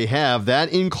contest that they have.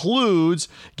 That includes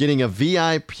getting a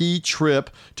VIP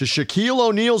trip to Shaquille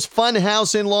O'Neal's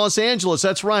Funhouse in Los Angeles.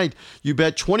 That's right. You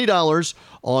bet $20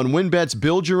 on WynnBET's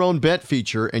Build Your Own Bet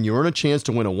feature, and you earn a chance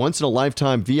to win a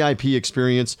once-in-a-lifetime VIP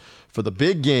experience for the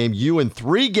big game. You and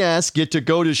 3 guests get to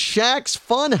go to Shaq's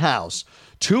Funhouse.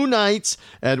 2 nights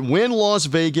at Wynn Las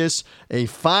Vegas, a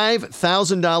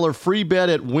 $5,000 free bet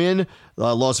at Wynn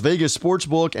Las Vegas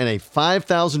Sportsbook, and a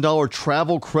 $5,000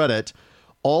 travel credit.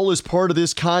 All is part of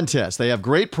this contest. They have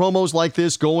great promos like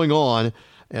this going on,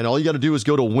 and all you got to do is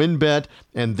go to WynnBET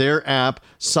and their app,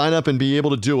 sign up and be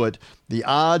able to do it. The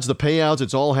odds, the payouts,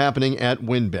 it's all happening at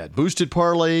WynnBET. Boosted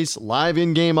parlays, live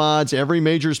in-game odds, every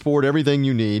major sport, everything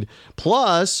you need.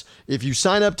 Plus, if you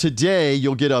sign up today,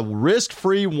 you'll get a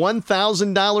risk-free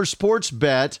 $1,000 sports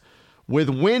bet with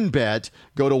WynnBET.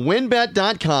 Go to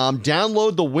WynnBET.com,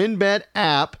 download the WynnBET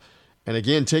app, And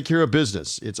again, take care of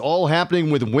business. It's all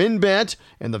happening with WynnBET,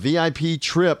 and the VIP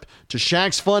trip to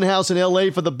Shaq's Funhouse in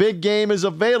LA for the big game is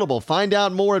available. Find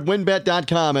out more at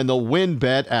wynnbet.com and the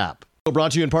WynnBET app.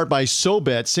 Brought to you in part by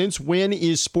SoBet. Since when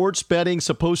is sports betting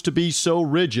supposed to be so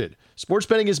rigid? Sports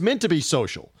betting is meant to be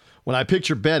social. When I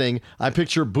picture betting, I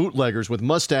picture bootleggers with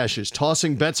mustaches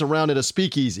tossing bets around at a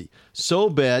speakeasy.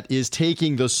 SoBet is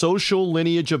taking the social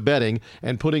lineage of betting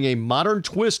and putting a modern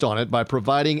twist on it by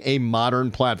providing a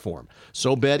modern platform.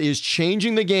 SoBet is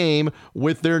changing the game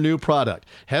with their new product.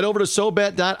 Head over to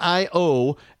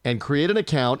SoBet.io and create an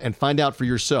account and find out for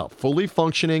yourself. Fully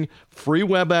functioning, free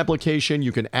web application.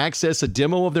 You can access a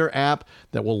demo of their app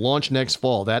that will launch next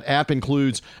fall. That app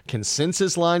includes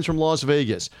consensus lines from Las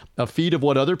Vegas, a feed of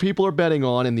what other people are betting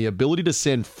on, and the ability to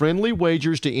send friendly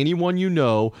wagers to anyone you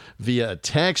know via a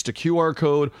text, a QR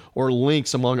code, or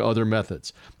links, among other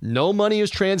methods. No money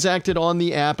is transacted on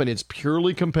the app, and it's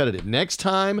purely competitive. Next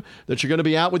time that you're going to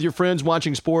be out with your friends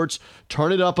watching sports,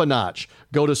 turn it up a notch.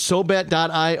 Go to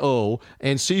SoBet.io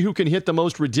and see who can hit the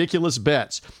most ridiculous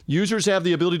bets. Users have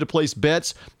the ability to place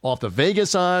bets off the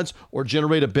Vegas odds or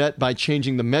generate a bet by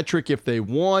changing the metric if they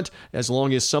want, as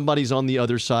long as somebody's on the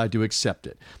other side to accept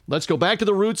it. Let's go back to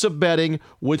the roots of betting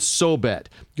with SoBet.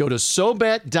 Go to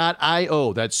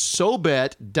SoBet.io. That's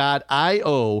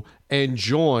SoBet.io and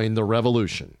join the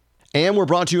revolution. And we're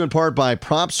brought to you in part by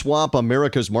PropSwap,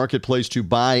 America's marketplace to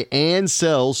buy and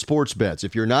sell sports bets.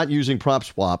 If you're not using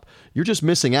PropSwap, you're just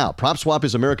missing out. PropSwap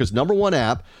is America's #1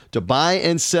 app to buy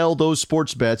and sell those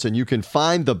sports bets, and you can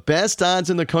find the best odds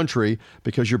in the country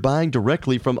because you're buying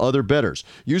directly from other bettors.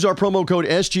 Use our promo code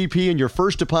SGP, and your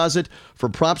first deposit for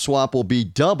PropSwap will be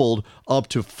doubled up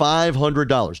to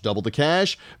 $500. Double the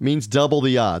cash means double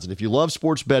the odds. And if you love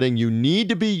sports betting, you need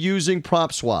to be using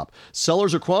PropSwap.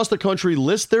 Sellers across the country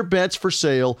list their bets for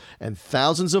sale, and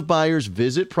thousands of buyers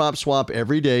visit PropSwap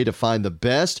every day to find the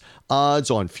best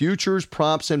odds on futures,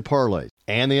 props, and parlays.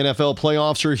 And the NFL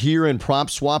playoffs are here, and prop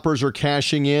swappers are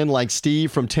cashing in, like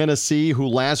Steve from Tennessee, who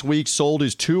last week sold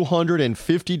his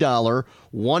 $250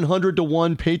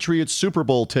 100-to-1 Patriots Super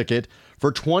Bowl ticket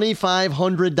for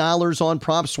 $2,500 on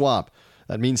PropSwap.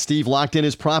 That means Steve locked in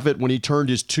his profit when he turned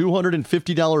his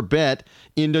 $250 bet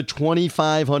into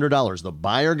 $2,500. The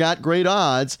buyer got great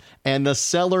odds, and the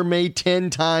seller made 10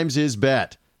 times his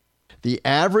bet. The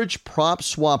average prop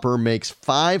swapper makes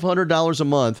 $500 a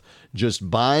month just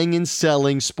buying and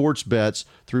selling sports bets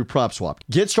through PropSwap.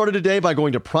 Get started today by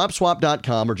going to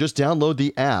PropSwap.com or just download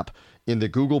the app in the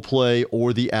Google Play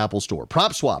or the Apple Store.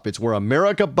 PropSwap, it's where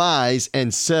America buys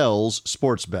and sells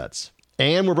sports bets.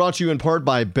 And we're brought to you in part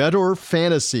by Bettor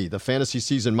Fantasy. The fantasy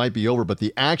season might be over, but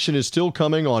the action is still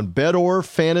coming on Bettor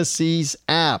Fantasy's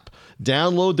app.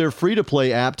 Download their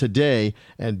free-to-play app today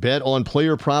and bet on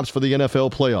player props for the NFL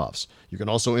playoffs. You can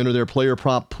also enter their player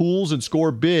prop pools and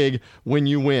score big when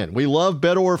you win. We love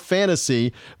Bettor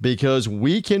Fantasy because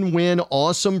we can win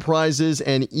awesome prizes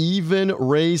and even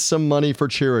raise some money for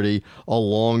charity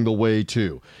along the way,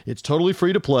 too. It's totally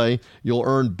free to play. You'll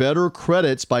earn better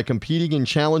credits by competing in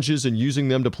challenges and using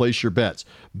them to place your bets.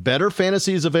 Bettor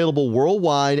Fantasy is available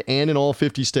worldwide and in all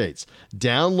 50 states.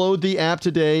 Download the app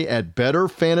today at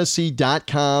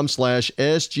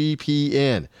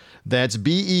bettorfantasy.com/SGPN. That's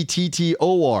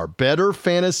BETTOR,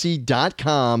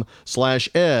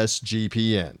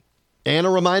 bettorfantasy.com/SGPN. And a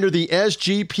reminder, the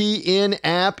SGPN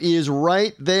app is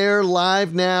right there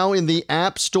live now in the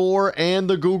App Store and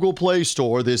the Google Play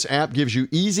Store. This app gives you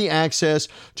easy access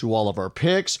to all of our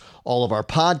picks, all of our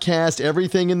podcasts,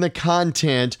 everything in the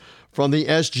content from the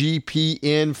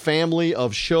SGPN family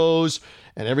of shows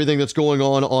and everything that's going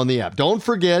on the app. Don't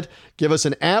forget, give us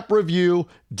an app review.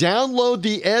 Download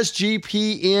the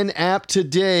SGPN app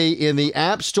today in the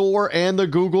App Store and the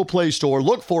Google Play Store.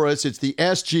 Look for us. It's the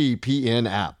SGPN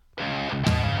app.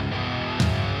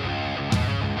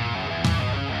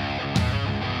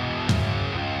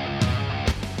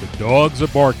 The dogs are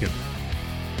barking.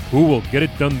 Who will get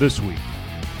it done this week?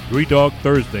 Three Dog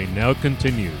Thursday now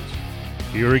continues.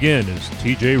 Here again is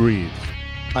TJ Reeves.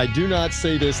 I do not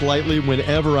say this lightly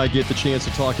whenever I get the chance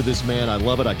to talk to this man. I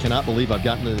love it. I cannot believe I've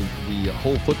gotten the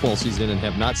whole football season and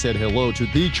have not said hello to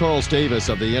the Charles Davis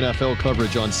of the NFL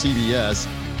coverage on CBS,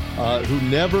 who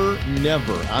never,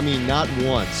 I mean not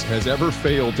once, has ever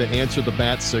failed to answer the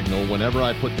bat signal whenever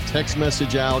I put the text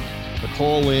message out, the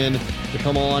call in, to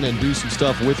come on and do some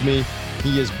stuff with me.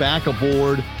 He is back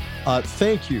aboard.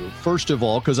 Thank you, first of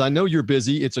all, because I know you're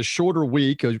busy. It's a shorter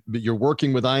week. You're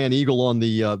working with Ian Eagle on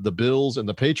the Bills and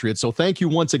the Patriots. So thank you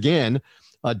once again.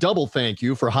 Double thank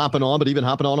you for hopping on, but even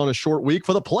hopping on a short week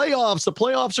for the playoffs. The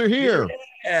playoffs are here.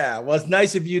 Yeah, well, it's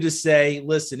nice of you to say,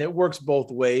 listen, it works both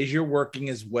ways. You're working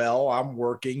as well. I'm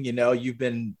working. You've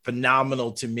been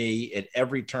phenomenal to me at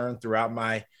every turn throughout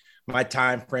my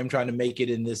time frame trying to make it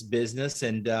in this business.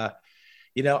 And,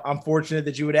 I'm fortunate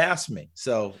that you would ask me.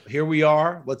 So here we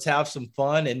are. Let's have some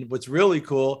fun. And what's really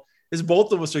cool is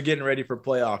both of us are getting ready for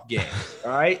playoff games.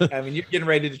 All right. I mean, you're getting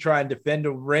ready to try and defend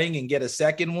a ring and get a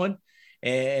second one.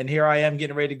 And here I am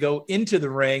getting ready to go into the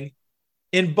ring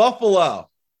in Buffalo.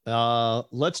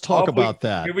 Let's talk about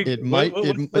that.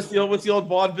 What's the old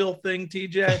vaudeville thing,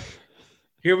 TJ?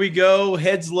 Here we go.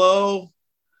 Heads low.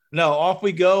 No, off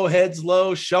we go. Heads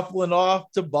low, shuffling off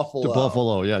to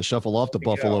Buffalo. Yeah, shuffle off to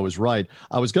Buffalo is right.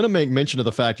 I was going to make mention of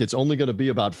the fact it's only going to be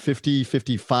about 50,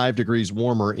 55 degrees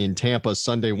warmer in Tampa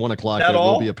Sunday, 1 o'clock. It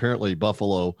will be apparently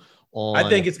Buffalo on I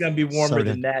think it's going to be warmer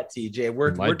than that, TJ.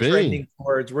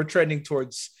 We're trending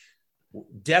towards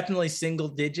definitely single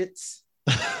digits.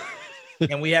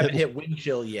 And we haven't hit wind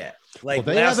chill yet. Like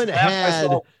they haven't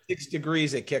had 6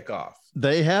 degrees at kickoff.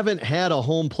 They haven't had a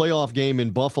home playoff game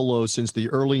in Buffalo since the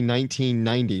early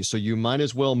 1990s. So you might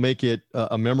as well make it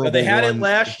a memorable. But they had one, it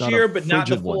last year, but not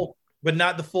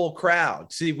the full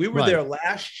crowd. See, we were there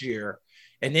last year,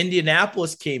 and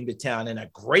Indianapolis came to town in a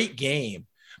great game.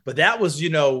 But that was,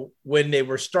 when they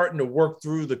were starting to work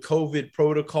through the COVID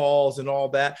protocols and all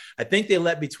that. I think they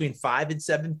let between 5,000 and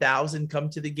 7,000 come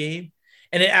to the game.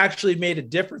 And it actually made a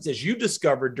difference, as you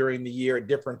discovered during the year at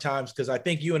different times, because I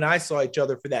think you and I saw each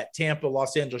other for that Tampa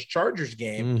Los Angeles Chargers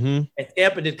game. Mm-hmm. And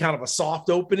Tampa did kind of a soft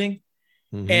opening.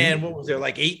 Mm-hmm. And what was there,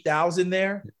 like 8,000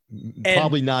 there?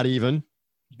 Probably not even.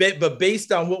 But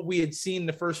based on what we had seen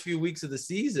the first few weeks of the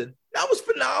season, that was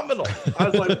phenomenal. I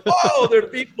was like, whoa, there are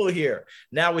people here.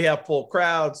 Now we have full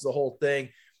crowds, the whole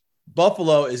thing.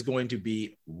 Buffalo is going to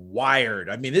be wired.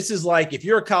 I mean, this is like, if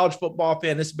you're a college football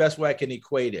fan, this is the best way I can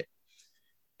equate it.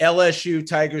 LSU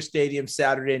Tiger Stadium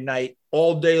Saturday night,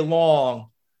 all day long.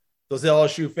 Those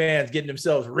LSU fans getting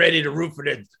themselves ready to root for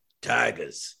the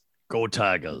Tigers. Go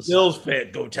Tigers. Bills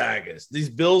fan, go Tigers. These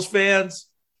Bills fans,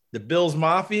 the Bills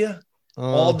Mafia,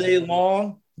 all day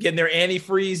long, getting their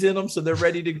antifreeze in them, so they're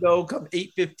ready to go. Come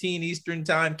 8:15 Eastern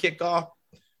time kickoff,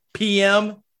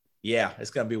 PM. Yeah, it's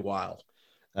gonna be wild.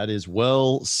 That is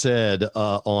well said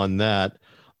on that.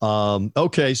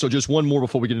 Okay, so just one more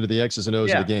before we get into the X's and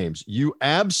O's of the games. You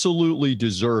absolutely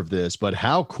deserve this, but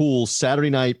how cool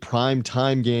Saturday night prime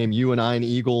time game, you and Ian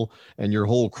Eagle and your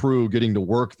whole crew getting to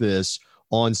work this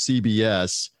on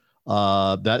CBS.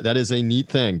 That is a neat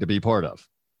thing to be part of.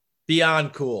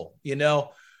 Beyond cool.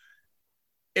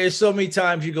 There's so many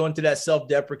times you go into that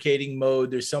self-deprecating mode.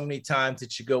 There's so many times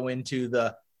that you go into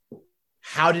the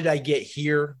how did I get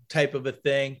here type of a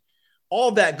thing.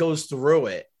 All that goes through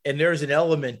it. And there's an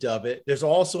element of it. There's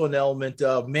also an element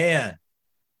of, man,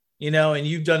 and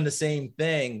you've done the same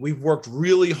thing. We've worked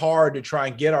really hard to try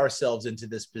and get ourselves into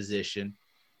this position.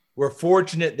 We're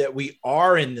fortunate that we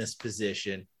are in this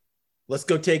position. Let's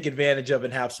go take advantage of it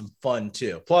and have some fun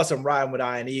too. Plus, I'm riding with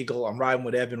Ian Eagle. I'm riding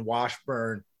with Evan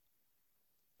Washburn.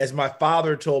 As my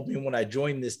father told me when I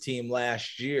joined this team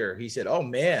last year, he said, oh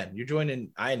man, you're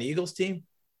joining Ian Eagle's team?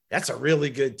 That's a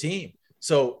really good team.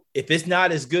 So if it's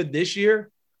not as good this year,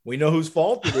 we know whose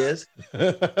fault it is.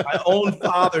 My own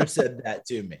father said that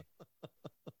to me.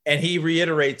 And he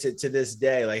reiterates it to this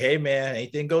day. Like, hey, man,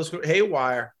 anything goes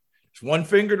haywire. There's one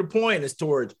finger to point is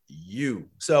towards you.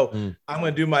 So I'm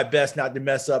going to do my best not to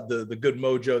mess up the good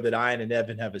mojo that Ian and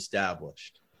Evan have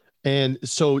established. And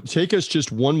so take us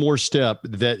just one more step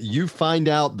that you find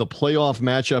out the playoff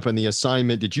matchup and the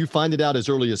assignment. Did you find it out as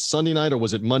early as Sunday night or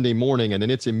was it Monday morning? And then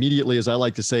it's immediately, as I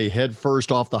like to say, head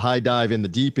first off the high dive in the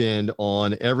deep end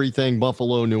on everything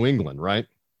Buffalo, New England, right?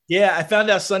 Yeah, I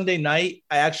found out Sunday night.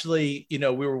 I actually, we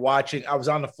were watching. I was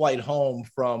on the flight home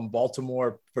from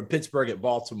Pittsburgh at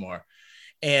Baltimore.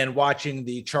 And watching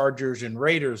the Chargers and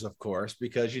Raiders, of course,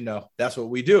 because, that's what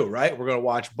we do, right? We're going to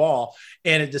watch ball.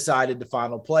 And it decided the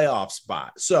final playoff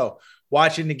spot. So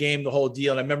watching the game, the whole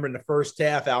deal. And I remember in the first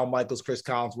half, Al Michaels, Chris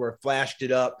Collinsworth flashed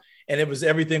it up. And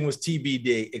everything was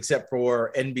TBD, except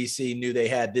for NBC knew they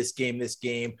had this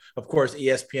game. Of course,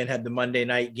 ESPN had the Monday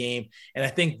night game. And I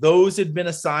think those had been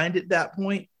assigned at that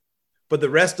point. But the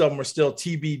rest of them were still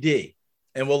TBD.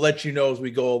 And we'll let you know as we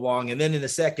go along. And then in the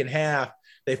second half,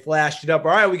 they flashed it up. All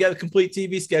right, we got a complete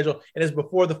TV schedule. And it's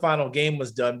before the final game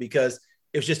was done because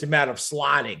it was just a matter of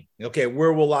slotting. Okay,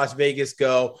 where will Las Vegas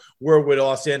go? Where would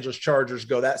Los Angeles Chargers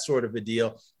go? That sort of a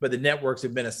deal. But the networks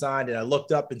have been assigned. And I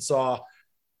looked up and saw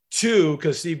two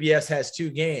because CBS has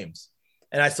 2 games.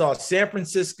 And I saw San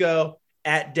Francisco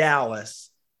at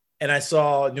Dallas. And I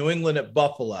saw New England at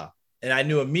Buffalo. And I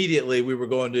knew immediately we were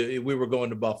going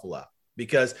to Buffalo.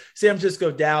 because San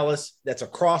Francisco, Dallas, that's a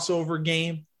crossover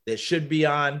game that should be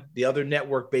on the other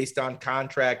network based on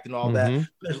contract and all that.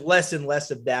 There's less and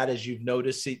less of that, as you've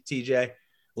noticed, TJ.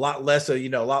 A lot less of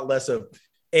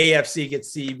AFC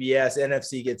gets CBS,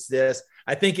 NFC gets this.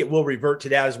 I think it will revert to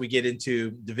that as we get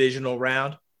into divisional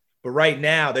round. But right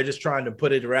now, they're just trying to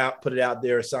put it out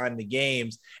there, assign the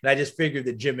games. And I just figured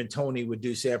that Jim and Tony would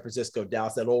do San Francisco,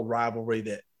 Dallas, that old rivalry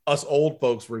that us old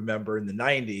folks remember in the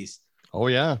 90s. Oh,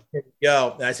 yeah. Here we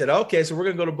go. And I said, okay, so we're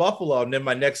going to go to Buffalo. And then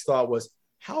my next thought was,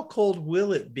 how cold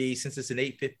will it be since it's an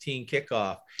 8:15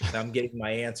 kickoff? And I'm getting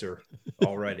my answer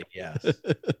already. Yes.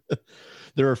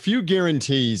 There are a few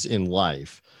guarantees in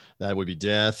life. That would be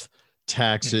death,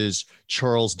 taxes,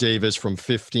 Charles Davis from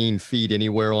 15 feet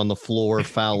anywhere on the floor,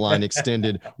 foul line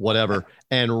extended, whatever.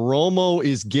 And Romo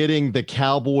is getting the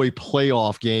Cowboy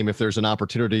playoff game if there's an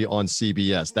opportunity on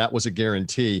CBS. That was a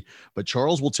guarantee. But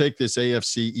Charles will take this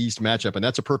AFC East matchup, and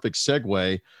that's a perfect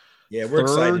segue. Yeah, we're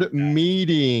third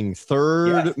meeting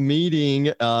that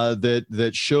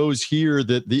shows here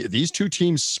that these two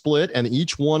teams split and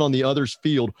each one on the other's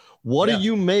field. What do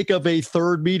you make of a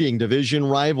third meeting, division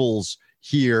rivals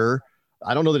here?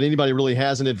 I don't know that anybody really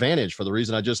has an advantage for the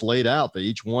reason I just laid out. They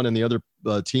each won in the other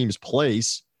team's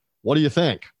place. What do you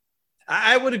think?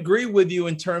 I would agree with you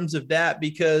in terms of that,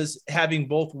 because having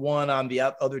both won on the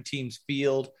other team's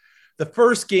field, the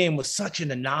first game was such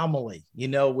an anomaly,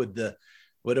 with the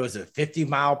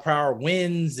 50-mile-per-hour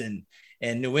winds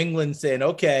and New England saying,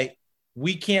 okay,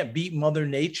 we can't beat Mother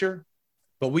Nature,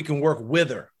 but we can work with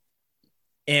her.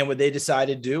 And what they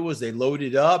decided to do was they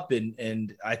loaded up,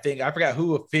 and I forgot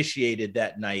who officiated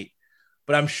that night,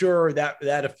 but I'm sure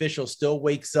that official still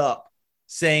wakes up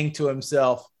saying to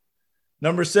himself,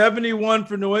 number 71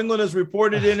 for New England has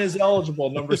reported in as eligible.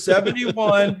 Number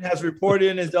 71 has reported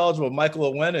in as eligible.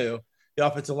 Michael Onwenu, the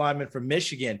offensive lineman from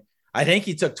Michigan. I think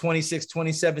he took 26,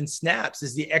 27 snaps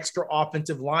as the extra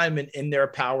offensive lineman in their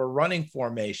power running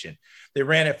formation. They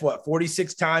ran it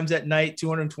 46 times that night,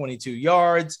 222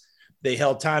 yards. They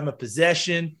held time of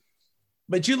possession.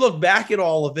 But you look back at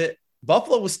all of it,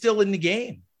 Buffalo was still in the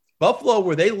game. Buffalo,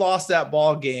 where they lost that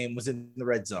ball game, was in the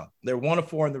red zone. They're 1 of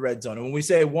 4 in the red zone. And when we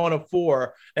say 1 of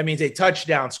 4, that means a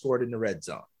touchdown scored in the red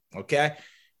zone. Okay.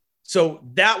 So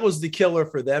that was the killer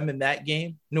for them in that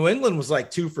game. New England was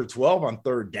like 2 for 12 on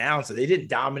third down. So they didn't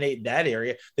dominate that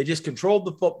area. They just controlled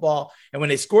the football. And when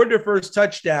they scored their first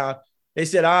touchdown, they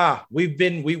said,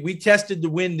 we tested the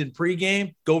wind in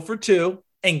pregame, go for 2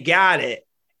 and got it,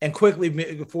 and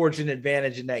quickly forged an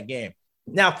advantage in that game.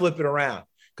 Now flip it around,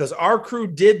 because our crew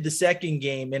did the second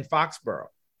game in Foxborough,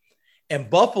 and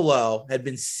Buffalo had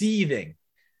been seething.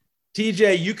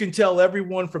 TJ, you can tell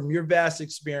everyone from your vast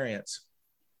experience,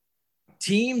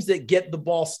 teams that get the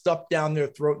ball stuffed down their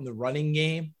throat in the running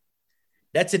game,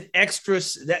 that's an extra.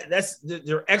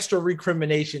 There are extra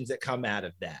recriminations that come out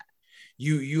of that.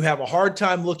 You have a hard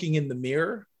time looking in the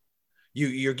mirror.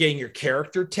 You're getting your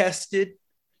character tested.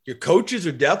 Your coaches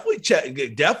are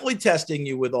definitely testing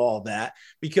you with all that,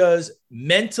 because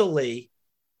mentally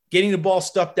getting the ball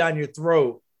stuffed down your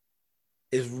throat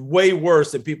is way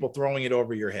worse than people throwing it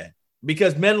over your head,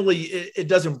 because mentally it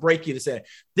doesn't break you to say,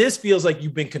 this feels like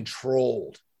you've been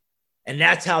controlled. And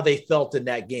that's how they felt in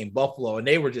that game, Buffalo. And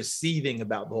they were just seething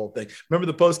about the whole thing. Remember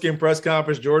the post-game press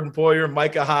conference, Jordan Poyer and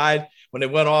Micah Hyde, when they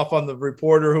went off on the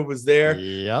reporter who was there?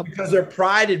 Yep. Because their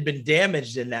pride had been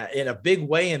damaged in a big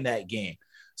way in that game.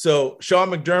 So Sean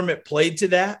McDermott played to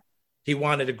that. He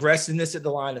wanted aggressiveness at the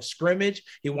line of scrimmage.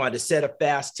 He wanted to set a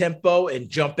fast tempo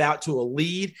and jump out to a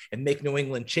lead and make New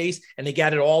England chase. And they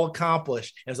got it all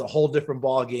accomplished. It was a whole different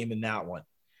ball game in that one.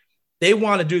 They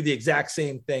want to do the exact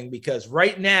same thing, because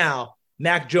right now,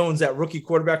 Mac Jones, that rookie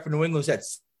quarterback for New England, has had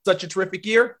such a terrific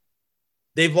year.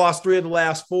 They've lost 3 of the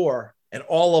last 4, and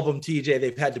all of them, TJ,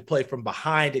 they've had to play from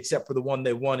behind except for the one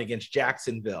they won against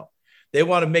Jacksonville. They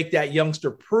want to make that youngster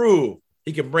prove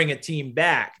he can bring a team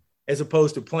back, as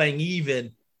opposed to playing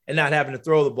even and not having to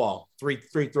throw the ball. Three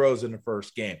throws in the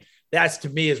first game. That's, to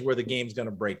me, is where the game's going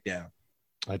to break down.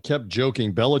 I kept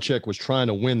joking. Belichick was trying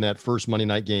to win that first Monday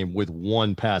night game with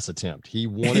 1 pass attempt. He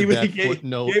wanted that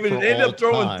footnote. He ended up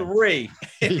throwing 3.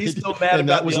 And he's still mad and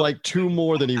that was like 2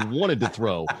 more than he wanted to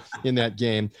throw in that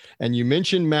game. And you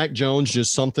mentioned Mac Jones,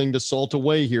 just something to salt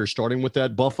away here, starting with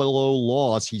that Buffalo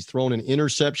loss. He's thrown an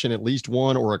interception, at least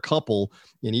 1 or a couple,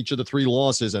 in each of the 3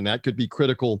 losses, and that could be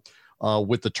critical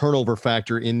with the turnover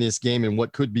factor in this game and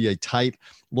what could be a tight,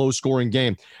 low-scoring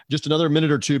game. Just another minute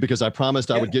or 2, because I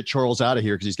promised I would get Charles out of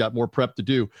here because he's got more prep to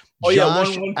do. Oh,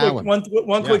 Josh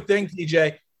one quick thing,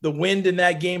 TJ. The wind in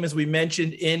that game, as we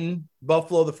mentioned, in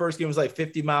Buffalo, the first game was like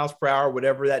 50 miles per hour,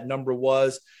 whatever that number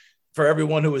was. For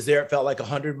everyone who was there, it felt like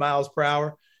 100 miles per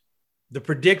hour. The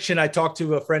prediction, I talked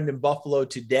to a friend in Buffalo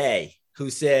today who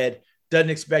said, doesn't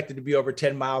expect it to be over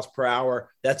 10 miles per hour.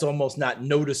 That's almost not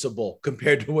noticeable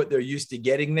compared to what they're used to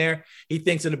getting there. He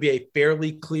thinks it'll be a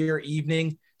fairly clear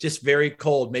evening, just very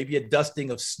cold, maybe a dusting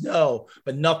of snow,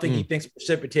 but nothing he thinks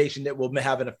precipitation that will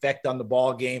have an effect on the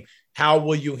ball game. How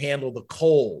will you handle the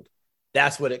cold?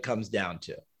 That's what it comes down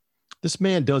to. This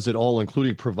man does it all,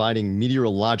 including providing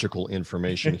meteorological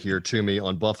information here to me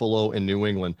on Buffalo and New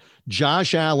England.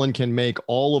 Josh Allen can make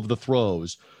all of the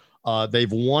throws.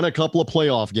 They've won a couple of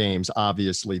playoff games,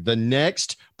 obviously. The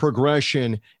next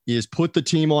progression is put the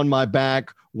team on my back.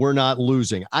 We're not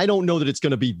losing. I don't know that it's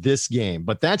going to be this game,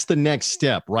 but that's the next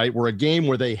step, right? We're a game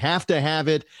where they have to have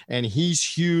it, and he's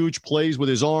huge, plays with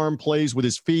his arm, plays with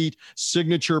his feet,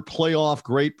 signature playoff,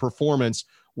 great performance.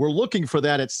 We're looking for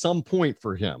that at some point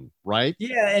for him, right?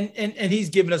 Yeah, and he's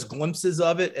given us glimpses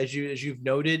of it, as you've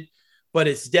noted, but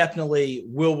it's definitely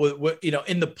will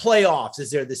in the playoffs is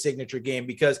there the signature game,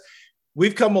 because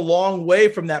we've come a long way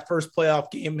from that first playoff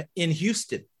game in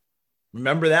Houston.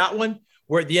 Remember that one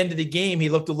where at the end of the game he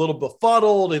looked a little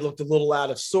befuddled, he looked a little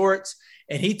out of sorts,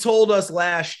 and he told us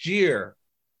last year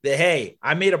that, hey,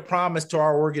 I made a promise to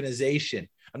our organization.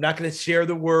 I'm not going to share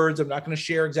the words. I'm not going to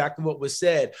share exactly what was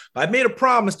said, but I made a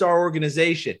promise to our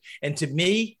organization. And to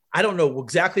me, I don't know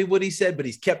exactly what he said, but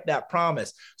he's kept that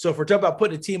promise. So if we're talking about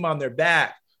putting a team on their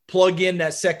back, plug in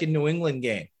that second New England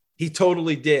game. He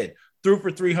totally did. Threw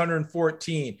for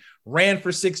 314, ran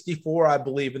for 64, I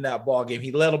believe, in that ball game.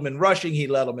 He led them in rushing. He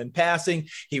led them in passing.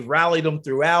 He rallied them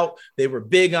throughout. They were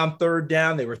big on third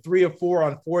down. They were 3 of 4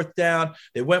 on fourth down.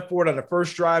 They went for it on the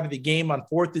first drive of the game on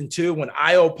 4th and 2 when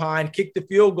Iopine kicked the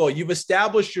field goal. You've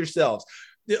established yourselves.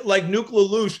 Like Nuke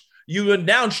LaLoosh, you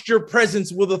announced your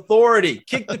presence with authority.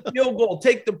 Kick the field goal,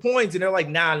 take the points. And they're like,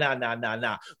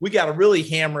 nah. We got to really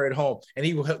hammer it home. And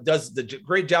he does the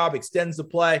great job, extends the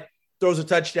play, throws a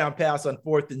touchdown pass on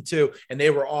 4th and 2, and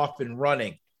they were off and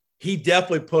running. He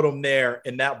definitely put them there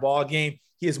in that ball game.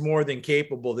 He is more than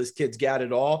capable. This kid's got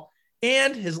it all.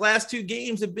 And his last 2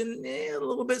 games have been a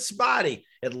little bit spotty.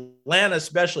 Atlanta,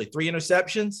 especially, 3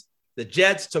 interceptions. The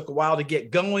Jets took a while to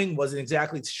get going, wasn't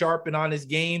exactly sharp and on his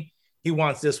game. He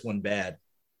wants this one bad.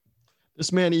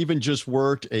 This man even just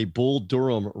worked a Bull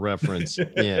Durham reference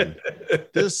in.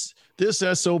 This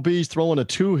SOB's throwing a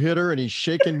 2-hitter and he's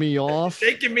shaking me off.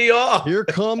 Shaking me off. Here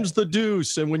comes the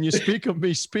deuce. And when you speak of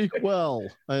me, speak well.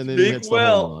 And then speak he hits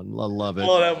well. the home run. I love it.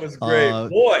 Oh, that was great.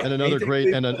 Boy. And another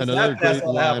great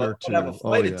line or two. I'll have a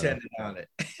flight attendant on it.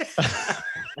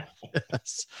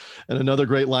 Yes. And another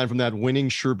great line from that: winning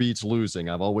sure beats losing.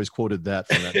 I've always quoted that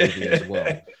from that movie as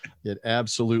well. It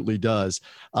absolutely does.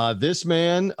 This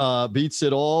man beats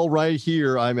it all right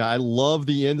here. I mean, I love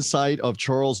the insight of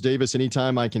Charles Davis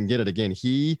anytime I can get it. Again,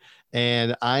 he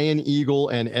and Ian Eagle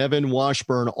and Evan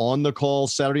Washburn on the call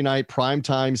Saturday night,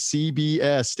 primetime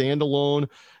CBS, standalone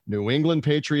New England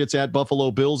Patriots at Buffalo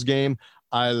Bills game.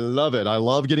 I love it. I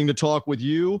love getting to talk with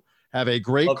you. Have a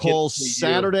great call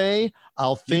Saturday.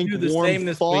 I'll think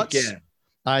warm thoughts.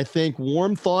 I think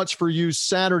warm thoughts for you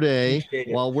Saturday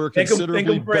while we're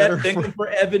considerably better. Thinking for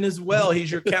Evan as well.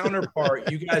 He's your counterpart.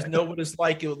 You guys know what it's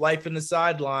like with life in the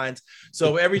sidelines.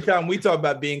 So every time we talk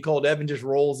about being cold, Evan just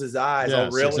rolls his eyes. Yes,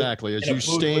 oh, really? Exactly. As you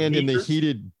stand in the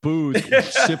heated booth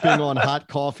sipping on hot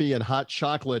coffee and hot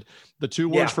chocolate, the 2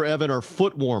 words for Evan are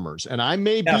foot warmers. And I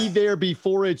may be there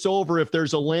before it's over if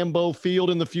there's a Lambeau Field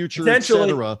in the future,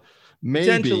 etc.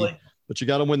 Maybe. But you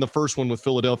got to win the first one with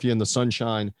Philadelphia in the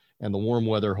sunshine and the warm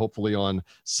weather, hopefully on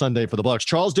Sunday for the Bucs.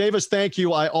 Charles Davis, thank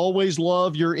you. I always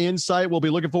love your insight. We'll be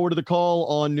looking forward to the call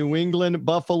on New England,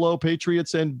 Buffalo,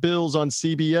 Patriots, and Bills on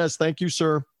CBS. Thank you,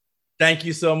 sir. Thank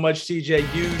you so much,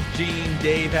 TJ. Eugene,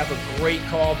 Dave, have a great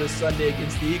call this Sunday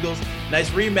against the Eagles. Nice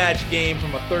rematch game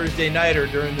from a Thursday nighter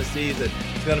during the season.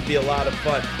 It's going to be a lot of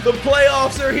fun. The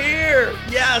playoffs are here.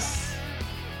 Yes.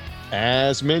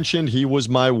 As mentioned, he was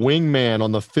my wingman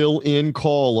on the fill-in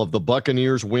call of the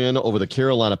Buccaneers win over the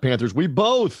Carolina Panthers. We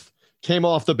both came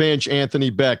off the bench, Anthony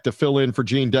Beck, to fill in for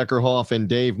Gene Deckerhoff and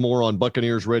Dave Moore on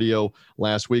Buccaneers Radio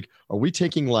last week. Are we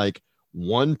taking like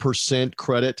 1%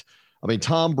 credit? I mean,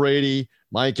 Tom Brady,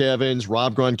 Mike Evans,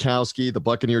 Rob Gronkowski, the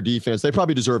Buccaneer defense, they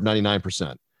probably deserve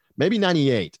 99%. Maybe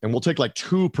 98, and we'll take like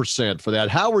 2% for that.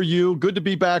 How are you? Good to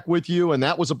be back with you, and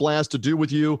that was a blast to do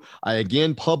with you. I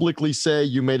again publicly say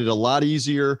you made it a lot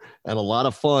easier and a lot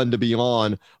of fun to be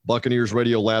on Buccaneers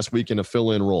Radio last week in a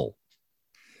fill-in role.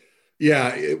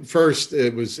 Yeah, first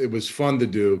it was fun to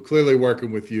do. Clearly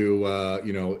working with you,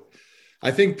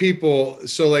 I think people.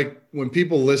 So like when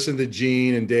people listen to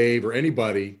Gene and Dave or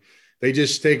anybody, they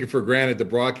just take it for granted. The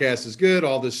broadcast is good,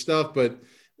 all this stuff, but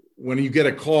when you get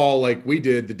a call like we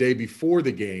did the day before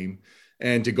the game,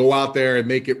 and to go out there and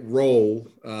make it roll,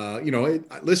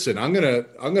 listen, I'm gonna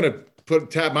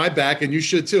tap my back, and you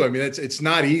should too. I mean, it's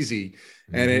not easy.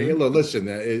 And listen,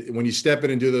 when you step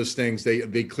in and do those things,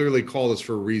 they clearly call us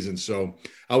for a reason. So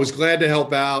I was glad to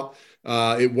help out.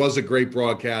 It was a great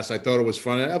broadcast. I thought it was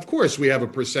fun. And of course, we have a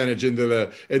percentage into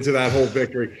that whole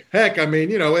victory. Heck, I mean,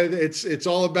 it's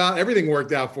all about everything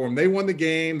worked out for them. They won the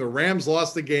game. The Rams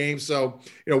lost the game. So,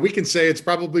 we can say it's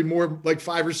probably more like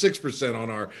 5 or 6% on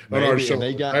our show.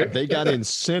 They got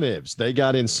incentives. They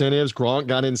got incentives. Gronk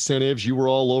got incentives. You were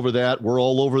all over that. We're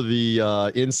all over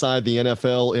the Inside the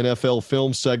NFL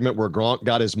film segment where Gronk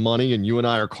got his money, and you and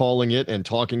I are calling it and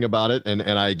talking about it. And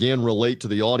I again relate to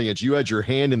the audience. You had your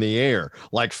hand in the air,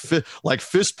 like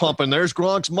fist pumping. There's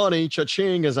Gronk's money,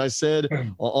 cha-ching, as I said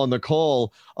on the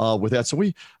call with that. So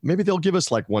maybe they'll give us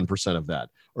like 1% of that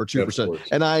or 2%.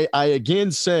 And I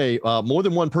again say more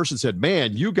than one person said,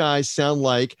 man, you guys sound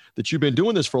like that you've been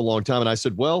doing this for a long time. And I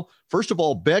said, well, first of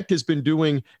all, Becht has been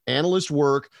doing analyst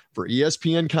work for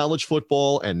ESPN College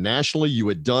Football, and nationally you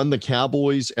had done the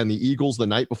Cowboys and the Eagles the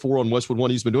night before on Westwood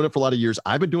One. He's been doing it for a lot of years.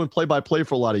 I've been doing play-by-play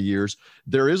for a lot of years.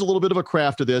 There is a little bit of a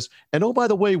craft to this. And oh, by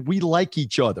the way, we like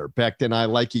each other. Becht and I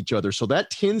like each other. So that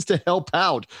tends to help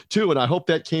out too. And I hope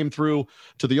that came through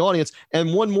to the audience.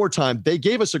 And one more time, they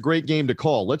gave us a great game to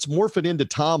call. Let's morph it into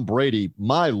Tom Brady.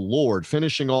 My Lord,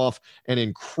 finishing off an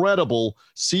incredible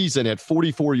season at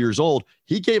 44 years old.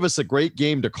 He gave us a great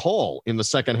game to call in the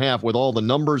second half with all the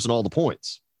numbers and all the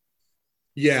points.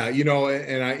 Yeah,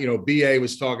 and BA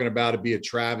was talking about it'd be a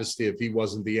travesty if he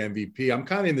wasn't the MVP. I'm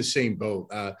kind of in the same boat.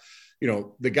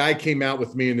 The guy came out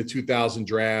with me in the 2000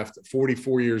 draft,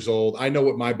 44 years old. I know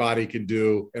what my body can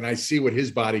do, and I see what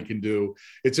his body can do.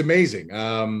 It's amazing.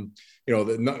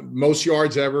 The most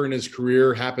yards ever in his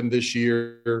career happened this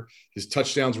year. His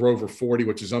touchdowns were over 40,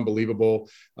 which is unbelievable.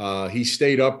 He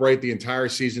stayed upright the entire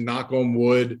season, knock on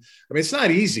wood. I mean, it's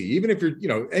not easy. Even if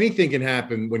you're, anything can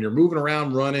happen when you're moving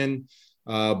around, running.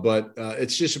 But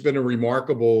it's just been a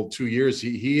remarkable 2 years.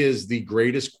 He is the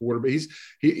greatest quarterback.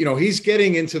 He's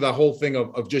getting into the whole thing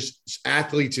of just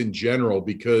athletes in general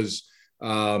because,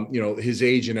 his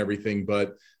age and everything.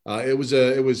 But it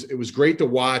was great to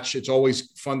watch. It's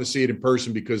always fun to see it in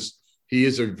person because he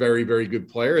is a very, very good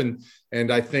player.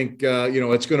 And I think,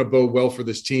 it's going to bode well for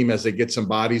this team as they get some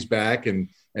bodies back and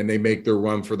they make their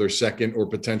run for their second or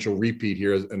potential repeat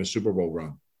here in a Super Bowl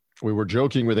run. We were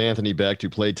joking with Anthony Becht, who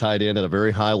played tight end at a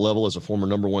very high level as a former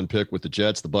number one pick with the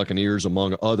Jets, the Buccaneers,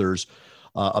 among others,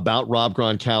 about Rob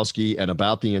Gronkowski and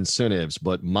about the incentives.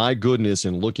 But my goodness,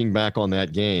 in looking back on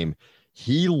that game,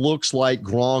 he looks like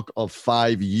Gronk of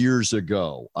 5 years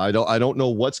ago. I don't know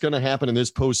what's going to happen in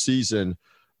this postseason,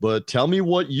 but tell me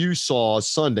what you saw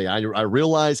Sunday. I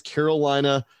realize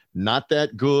Carolina, not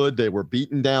that good. They were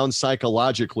beaten down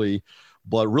psychologically.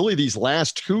 But really, these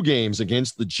last two games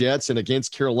against the Jets and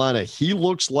against Carolina, he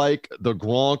looks like the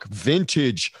Gronk,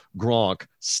 vintage Gronk.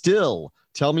 Still,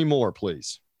 tell me more,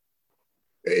 please.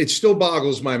 It still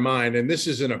boggles my mind, and this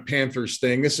isn't a Panthers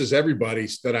thing. This is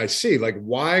everybody's that I see. Like,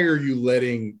 why are you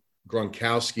letting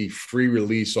Gronkowski free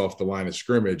release off the line of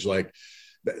scrimmage? Like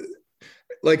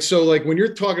when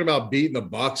you're talking about beating the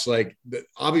Bucs,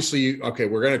 obviously,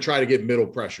 we're going to try to get middle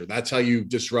pressure. That's how you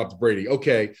disrupt Brady.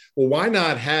 Okay, well, why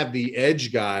not have the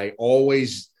edge guy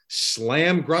always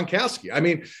slam Gronkowski? I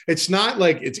mean, it's not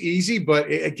like it's easy,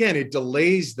 but it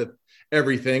delays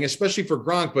everything, especially for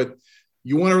Gronk. But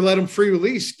you want to let him free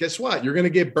release. Guess what? You're going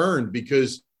to get burned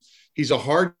because he's a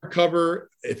hard cover.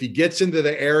 If he gets into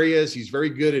the areas, he's very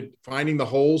good at finding the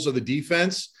holes of the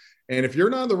defense. And if you're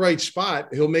not in the right spot,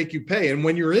 he'll make you pay. And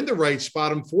when you're in the right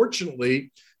spot,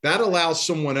 unfortunately, that allows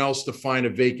someone else to find a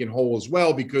vacant hole as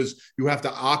well because you have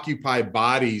to occupy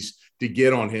bodies to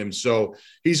get on him. So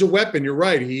he's a weapon. You're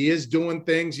right. He is doing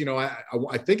things.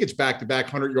 I think it's back-to-back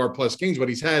 100-yard plus games, but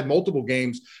he's had multiple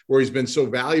games where he's been so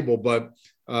valuable. But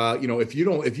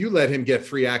if you let him get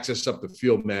free access up the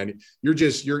field, man,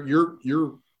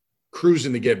 you're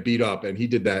cruising to get beat up. And he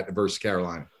did that versus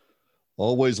Carolina.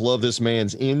 Always love this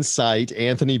man's insight.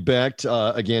 Anthony Becht,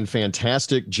 again,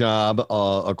 fantastic job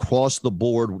across the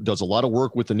board. Does a lot of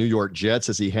work with the New York Jets,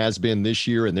 as he has been this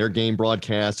year in their game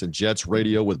broadcast and Jets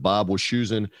radio with Bob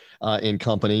Wischusen and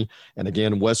company. And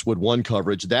again, Westwood One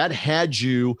coverage. That had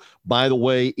you, by the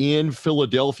way, in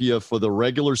Philadelphia for the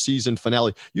regular season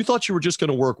finale. You thought you were just going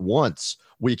to work once,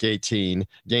 Week 18,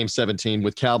 Game 17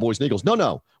 with Cowboys and Eagles.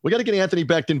 No. We got to get Anthony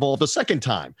Becht involved a second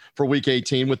time for Week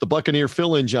 18 with the Buccaneer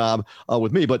fill-in job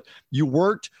with me. But you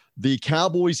worked the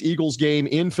Cowboys-Eagles game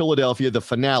in Philadelphia, the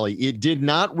finale, it did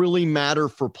not really matter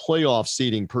for playoff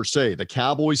seeding per se. The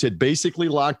Cowboys had basically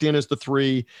locked in as the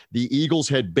 3. The Eagles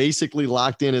had basically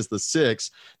locked in as the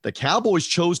 6. The Cowboys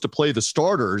chose to play the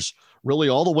starters really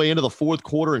all the way into the fourth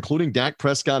quarter, including Dak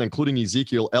Prescott, including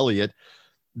Ezekiel Elliott.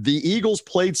 The Eagles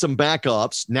played some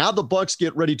backups. Now the Bucs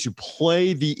get ready to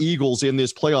play the Eagles in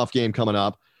this playoff game coming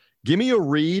up. Give me a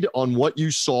read on what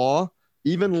you saw,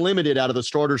 even limited out of the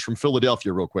starters from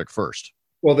Philadelphia real quick first.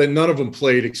 Well, then none of them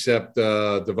played except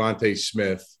Devontae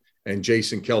Smith, and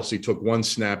Jason Kelce took one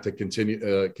snap to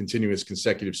continue his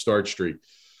consecutive start streak.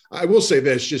 I will say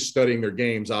this, just studying their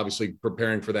games, obviously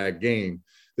preparing for that game.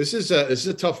 This is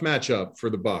a tough matchup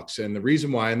for the Bucs, and the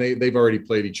reason why, and they've already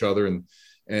played each other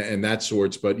and that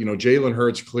sorts, but Jalen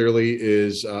Hurts clearly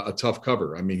is a tough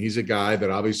cover. I mean, he's a guy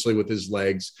that obviously with his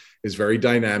legs is very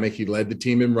dynamic. He led the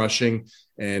team in rushing,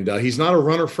 and he's not a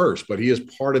runner first, but he is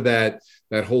part of that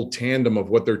whole tandem of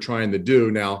what they're trying to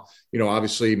do. Now,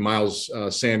 obviously Miles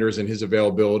Sanders and his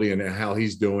availability and how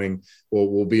he's doing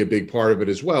will be a big part of it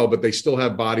as well, but they still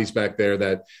have bodies back there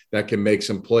that can make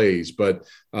some plays. But,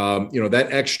 that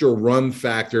extra run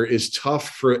factor is tough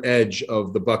for edge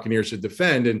of the Buccaneers to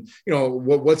defend. And,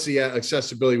 what's the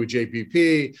accessibility with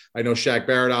JPP? I know Shaq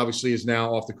Barrett obviously is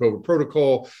now off the COVID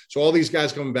protocol. So all these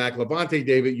guys coming back, Levante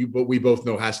David, we both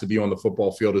know has to be on the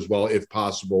football field as well, if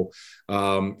possible.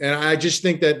 And I just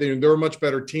think that they're a much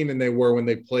better team than they were when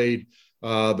they played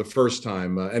the first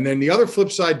time. And then the other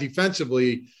flip side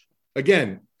defensively,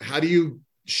 again, how do you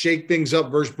shake things up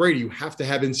versus Brady? You have to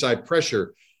have inside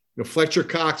pressure. Fletcher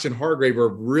Cox and Hargrave are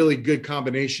a really good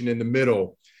combination in the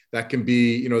middle that can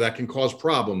be, that can cause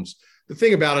problems. The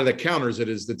thing about it that counters it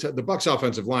is the Bucs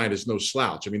offensive line is no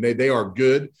slouch. I mean, they are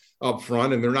good up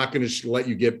front, and they're not going to let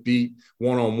you get beat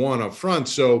one-on-one up front.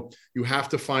 So you have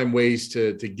to find ways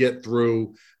to get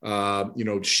through,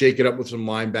 shake it up with some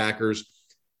linebackers.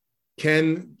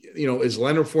 Is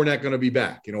Leonard Fournette going to be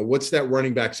back? What's that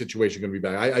running back situation going to be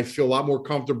back? I feel a lot more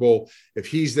comfortable if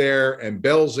he's there and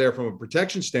Bell's there from a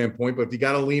protection standpoint, but if you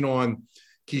got to lean on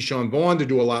Keyshawn Vaughn to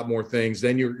do a lot more things,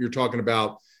 then you're talking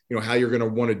about, how you're going to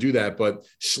want to do that. But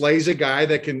Slay's a guy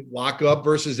that can lock up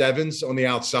versus Evans on the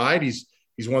outside. He's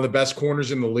one of the best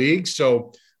corners in the league.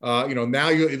 So, now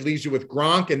it leaves you with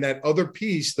Gronk and that other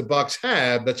piece the Bucs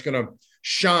have that's going to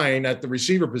shine at the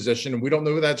receiver position. And we don't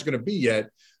know who that's going to be yet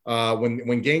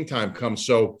when game time comes.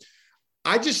 So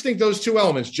I just think those two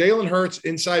elements, Jalen Hurts,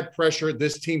 inside pressure,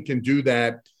 this team can do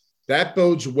that. That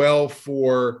bodes well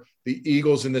for the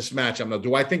Eagles in this matchup. Now,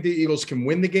 do I think the Eagles can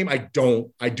win the game? I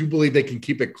don't. I do believe they can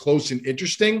keep it close and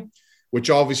interesting, which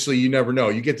obviously you never know.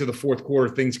 You get to the fourth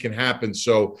quarter, things can happen.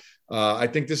 So I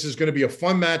think this is going to be a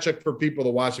fun matchup for people to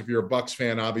watch. If you're a Bucs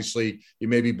fan, obviously you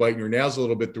may be biting your nails a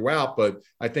little bit throughout, but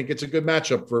I think it's a good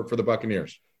matchup for the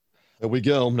Buccaneers. There we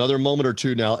go. Another moment or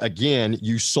two now. Again,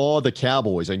 you saw the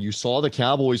Cowboys, and you saw the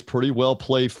Cowboys pretty well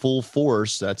play full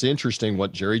force. That's interesting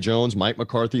what Jerry Jones, Mike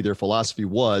McCarthy, their philosophy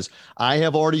was. I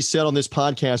have already said on this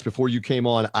podcast before you came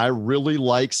on, I really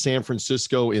like San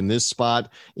Francisco in this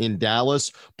spot in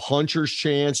Dallas. Puncher's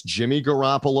chance, Jimmy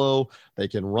Garoppolo. They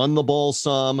can run the ball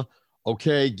some.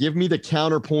 Okay, give me the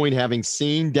counterpoint, having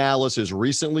seen Dallas as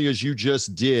recently as you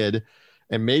just did.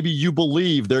 And maybe you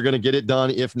believe they're going to get it done,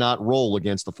 if not roll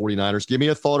against the 49ers. Give me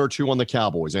a thought or two on the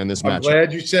Cowboys and this matchup. I'm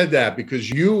glad you said that because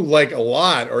you like a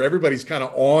lot, or everybody's kind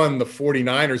of on the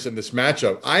 49ers in this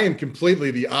matchup. I am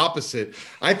completely the opposite.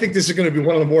 I think this is going to be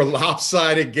one of the more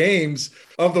lopsided games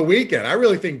of the weekend. I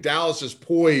really think Dallas is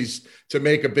poised to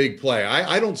make a big play.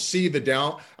 I don't see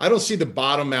the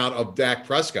bottom out of Dak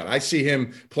Prescott. I see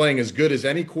him playing as good as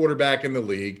any quarterback in the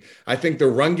league. I think the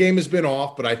run game has been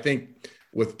off, but I think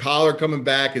with Pollard coming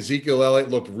back, Ezekiel Elliott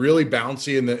looked really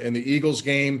bouncy in the Eagles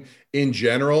game in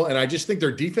general. And I just think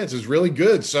their defense is really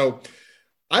good. So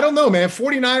I don't know, man.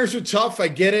 49ers are tough. I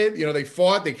get it. They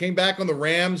fought. They came back on the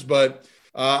Rams. But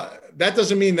that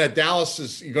doesn't mean that Dallas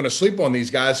is going to sleep on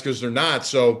these guys, because they're not.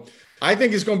 So I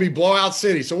think it's going to be blowout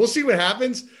city. So we'll see what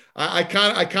happens. I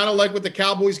kind of like what the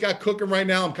Cowboys got cooking right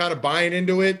now. I'm kind of buying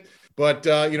into it. But,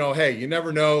 hey, you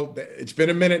never know. It's been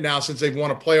a minute now since they've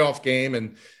won a playoff game,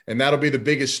 and that'll be the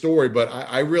biggest story. But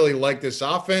I really like this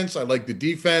offense. I like the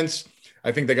defense.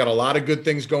 I think they got a lot of good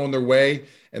things going their way.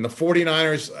 And the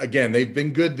 49ers, again, they've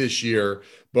been good this year.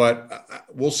 But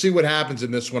we'll see what happens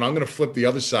in this one. I'm going to flip the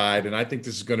other side, and I think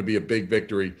this is going to be a big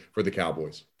victory for the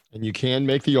Cowboys. And you can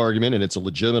make the argument, and it's a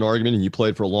legitimate argument, and you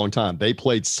played for a long time. They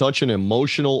played such an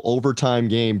emotional overtime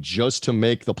game just to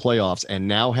make the playoffs, and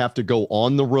now have to go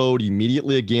on the road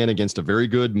immediately again against a very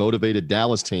good, motivated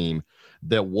Dallas team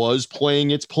that was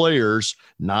playing its players,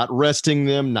 not resting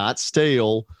them, not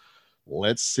stale.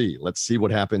 Let's see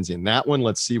what happens in that one.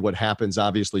 Let's see what happens,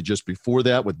 obviously, just before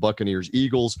that with Buccaneers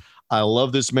Eagles. I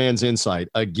love this man's insight.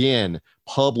 Again,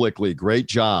 publicly, great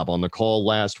job on the call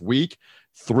last week.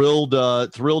 Thrilled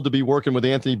to be working with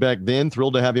Anthony Beck then.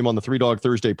 Thrilled to have him on the Three Dog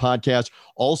Thursday podcast.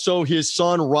 Also, his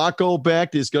son, Rocco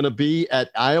Beck, is going to be at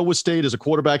Iowa State as a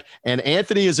quarterback, and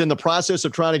Anthony is in the process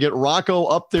of trying to get Rocco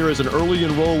up there as an early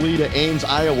enrollee to Ames,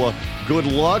 Iowa. Good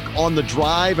luck on the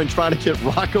drive and trying to get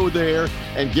Rocco there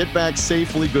and get back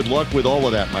safely. Good luck with all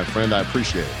of that, my friend. I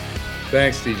appreciate it.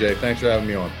 Thanks, TJ. Thanks for having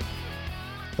me on.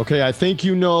 Okay, I think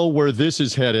you know where this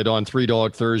is headed on Three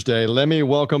Dog Thursday. Let me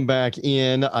welcome back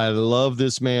in. I love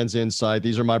this man's insight.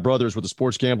 These are my brothers with the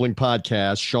Sports Gambling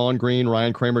Podcast. Sean Green,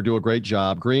 Ryan Kramer do a great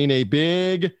job. Green, a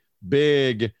big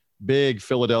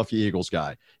Philadelphia Eagles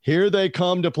guy. Here they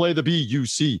come to play the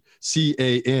Buccaneers.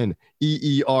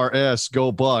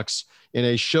 Go Bucks in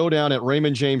a showdown at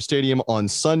Raymond James Stadium on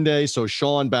Sunday. So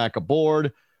Sean back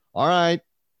aboard. All right,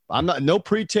 no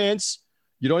pretense.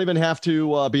 You don't even have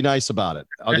to be nice about it.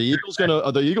 Are the Eagles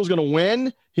gonna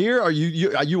win here?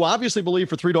 You obviously believe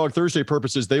for Three Dog Thursday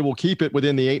purposes they will keep it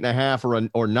within the 8.5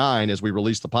 or 9 as we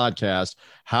release the podcast.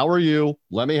 How are you?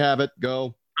 Let me have it.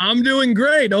 Go. I'm doing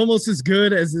great, almost as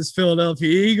good as this Philadelphia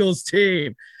Eagles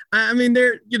team. I mean,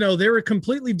 they're a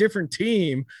completely different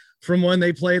team from when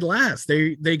they played last.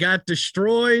 They got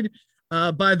destroyed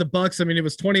by the Bucks. I mean, it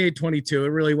was 28-22.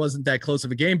 It really wasn't that close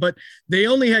of a game, but they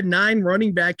only had 9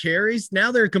 running back carries.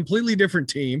 Now they're a completely different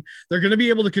team. They're going to be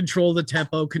able to control the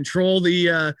tempo, control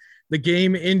the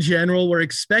game in general. We're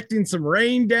expecting some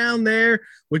rain down there,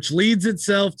 which leads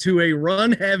itself to a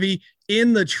run heavy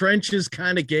in the trenches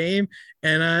kind of game.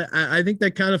 And I think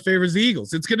that kind of favors the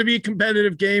Eagles. It's going to be a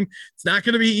competitive game. It's not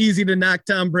going to be easy to knock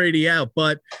Tom Brady out,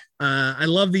 but I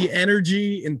love the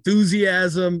energy,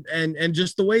 enthusiasm, and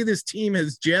just the way this team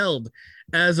has gelled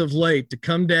as of late to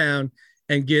come down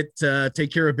and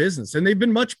take care of business. And they've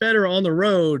been much better on the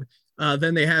road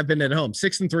than they have been at home.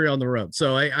 6-3 on the road.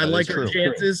 So I like our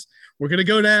chances. We're going to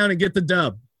go down and get the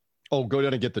dub. Oh, go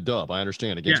down and get the dub. I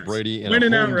understand. Against Brady in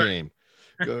a home game.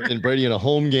 And Brady in a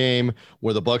home game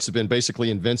where the Bucs have been basically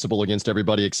invincible against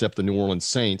everybody except the New Orleans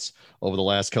Saints over the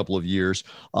last couple of years.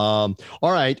 All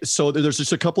right, so there's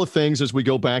just a couple of things as we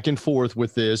go back and forth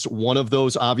with this. One of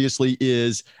those obviously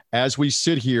is as we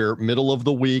sit here middle of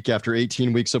the week after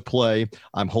 18 weeks of play,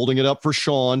 I'm holding it up for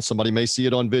Sean. Somebody may see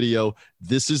it on video.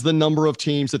 This is the number of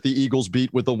teams that the Eagles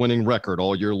beat with a winning record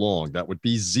all year long. That would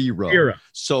be 0.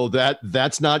 So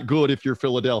that's not good if you're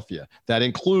Philadelphia. That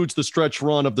includes the stretch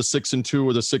run of the 6-2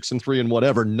 or the 6-3 and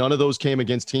whatever. None of those came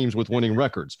against teams with winning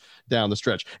records down the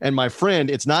stretch. And my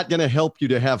friend, it's not going to help you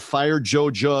to have fired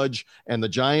Joe Judge and the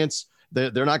Giants.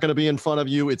 They're not going to be in front of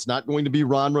you. It's not going to be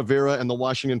Ron Rivera and the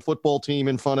Washington football team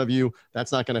in front of you.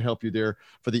 That's not going to help you there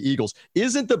for the Eagles.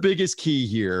 Isn't the biggest key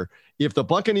here, if the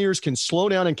Buccaneers can slow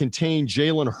down and contain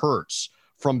Jalen Hurts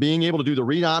from being able to do the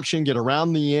read option, get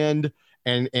around the end,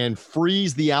 and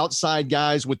freeze the outside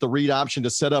guys with the read option to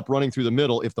set up running through the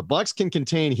middle. If the Bucs can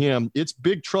contain him, it's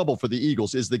big trouble for the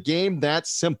Eagles. Is the game that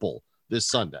simple this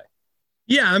Sunday?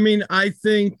 Yeah, I mean, I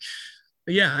think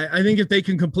if they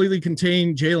can completely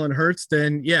contain Jalen Hurts,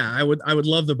 then I would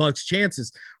love the Bucs'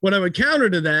 chances. What I would counter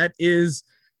to that is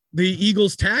the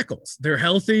Eagles' tackles. They're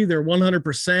healthy. They're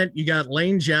 100%. You got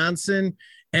Lane Johnson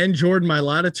and Jordan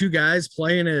Mailata, 2 guys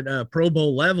playing at Pro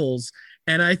Bowl levels.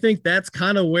 And I think that's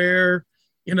kind of where,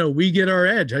 we get our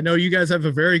edge. I know you guys have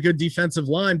a very good defensive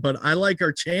line, but I like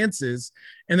our chances.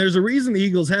 And there's a reason the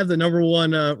Eagles have the number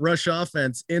 1 rush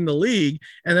offense in the league,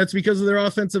 and that's because of their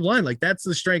offensive line. Like, that's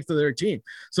the strength of their team.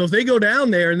 So if they go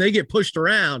down there and they get pushed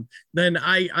around, then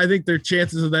I think their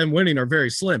chances of them winning are very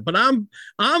slim. But I'm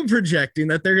projecting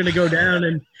that they're going to go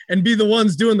down and be the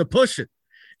ones doing the pushing.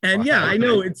 And I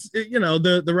know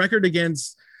the record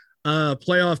against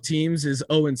playoff teams is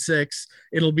 0-6.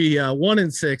 It'll be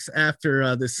 1-6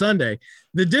 after this Sunday.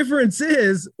 The difference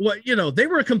is they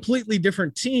were a completely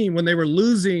different team when they were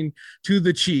losing to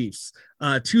the Chiefs,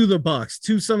 to the Bucs,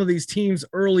 to some of these teams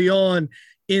early on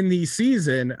in the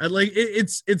season.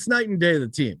 It's night and day of the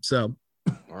team. So,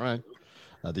 all right.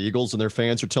 The Eagles and their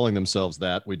fans are telling themselves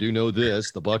that. We do know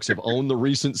this. The Bucs have owned the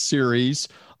recent series,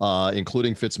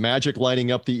 including Fitzmagic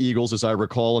lighting up the Eagles, as I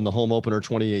recall, in the home opener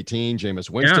 2018.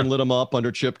 Jameis Winston lit them up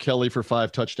under Chip Kelly for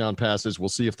 5 touchdown passes. We'll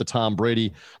see if the Tom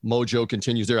Brady mojo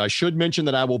continues there. I should mention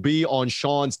that I will be on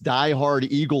Sean's Die Hard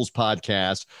Eagles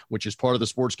podcast, which is part of the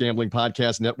Sports Gambling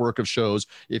Podcast network of shows.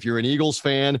 If you're an Eagles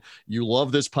fan, you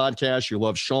love this podcast, you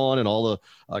love Sean and all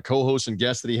the co-hosts and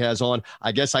guests that he has on.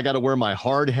 I guess I got to wear my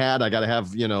hard hat. I got to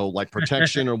have, like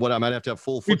protection or what. I might have to have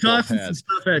full football pads.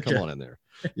 Come on in there.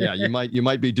 yeah, you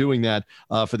might be doing that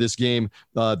for this game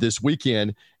this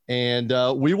weekend. And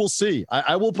we will see.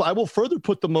 I will further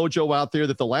put the mojo out there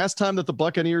that the last time that the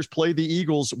Buccaneers played the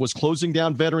Eagles was closing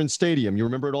down Veterans Stadium. You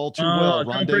remember it all too well.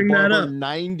 Rondé Barber,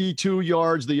 92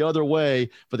 yards the other way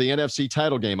for the NFC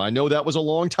title game. I know that was a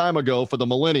long time ago for the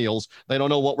millennials. They don't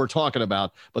know what we're talking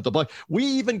about. But we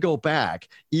even go back,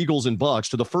 Eagles and Bucs,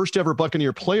 to the first ever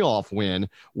Buccaneer playoff win,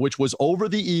 which was over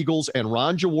the Eagles and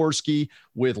Ron Jaworski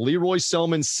with Leroy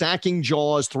Selman sacking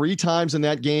Jaws 3 times in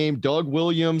that game. Doug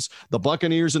Williams, the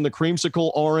Buccaneers in the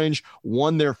creamsicle orange,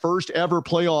 won their first ever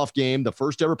playoff game, the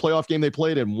first ever playoff game they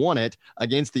played, and won it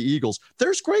against the Eagles.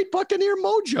 There's great Buccaneer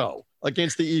mojo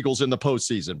against the Eagles in the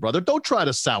postseason, brother. Don't try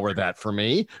to sour that for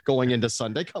me going into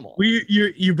Sunday. Come on.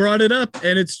 You brought it up,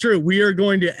 and it's true. We are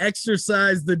going to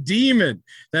exorcise the demon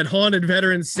that haunted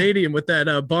Veterans Stadium with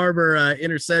that Barber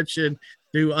interception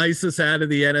to ice us out of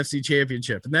the NFC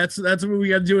Championship, and that's what we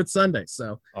got to do at Sunday.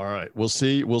 So, all right, we'll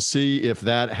see if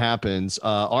that happens.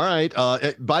 All right.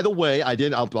 By the way,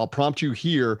 I'll prompt you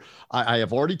here. I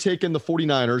have already taken the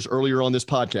 49ers earlier on this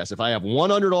podcast. If I have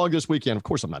one underdog this weekend, of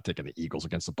course I'm not taking the Eagles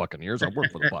against the Buccaneers. I work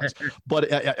for the Bucs,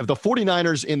 but if the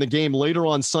 49ers in the game later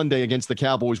on Sunday against the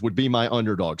Cowboys would be my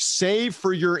underdog. Save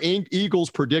for your Eagles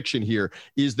prediction here.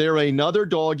 Is there another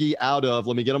doggy out of?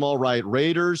 Let me get them all right.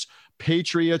 Raiders,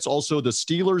 Patriots, also the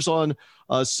Steelers on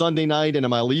Sunday night. And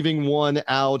am I leaving one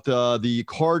out? The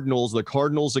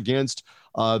Cardinals against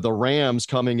the Rams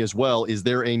coming as well. Is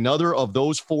there another of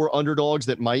those 4 underdogs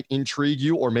that might intrigue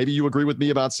you? Or maybe you agree with me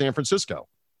about San Francisco?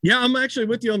 Yeah, I'm actually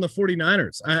with you on the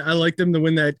 49ers. I like them to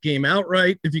win that game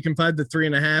outright. If you can find the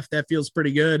 3.5, that feels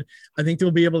pretty good. I think they'll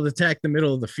be able to attack the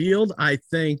middle of the field. I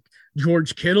think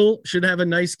George Kittle should have a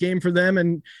nice game for them.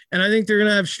 And I think they're going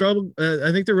to have struggle.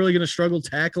 I think they're really going to struggle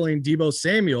tackling Deebo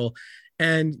Samuel.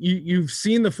 And you've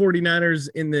seen the 49ers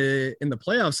in the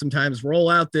playoffs sometimes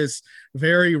roll out this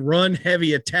very run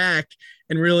heavy attack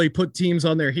and really put teams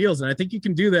on their heels. And I think you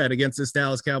can do that against this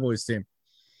Dallas Cowboys team.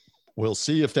 We'll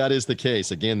see if that is the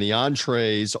case. Again, the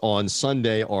entrees on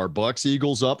Sunday are Bucs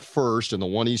Eagles up first in the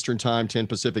 1 Eastern time, 10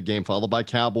 Pacific game, followed by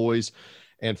Cowboys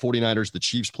and 49ers. The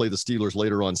Chiefs play the Steelers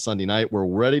later on Sunday night. We're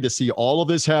ready to see all of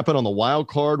this happen on the wild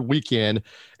card weekend.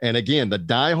 And again, the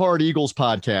Die Hard Eagles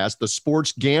podcast, the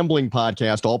sports gambling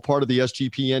podcast, all part of the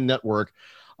SGPN network.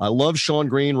 I love Sean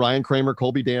Green, Ryan Kramer,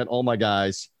 Colby Dant, all my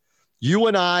guys. You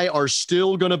and I are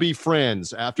still going to be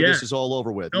friends after this is all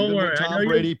over with. Don't worry. Tom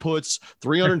Brady puts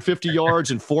 350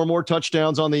 yards and 4 more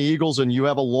touchdowns on the Eagles and you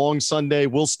have a long Sunday,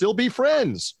 we'll still be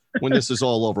friends when this is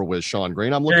all over with, Sean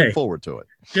Green. I'm looking forward to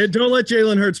it. Don't let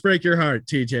Jalen Hurts break your heart,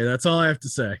 TJ. That's all I have to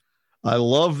say. I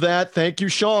love that. Thank you,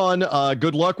 Sean.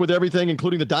 Good luck with everything,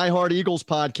 including the Die Hard Eagles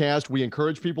podcast. We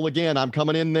encourage people, again, I'm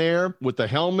coming in there with the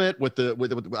helmet, with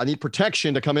I need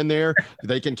protection to come in there.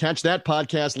 They can catch that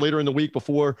podcast later in the week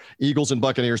before Eagles and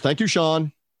Buccaneers. Thank you,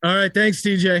 Sean. All right. Thanks,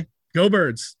 TJ. Go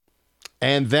Birds.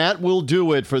 And that will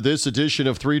do it for this edition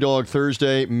of Three Dog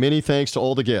Thursday. Many thanks to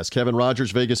all the guests. Kevin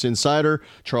Rogers, Vegas Insider.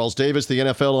 Charles Davis, the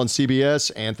NFL on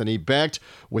CBS. Anthony Becht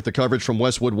with the coverage from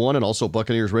Westwood One and also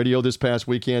Buccaneers Radio this past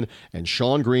weekend. And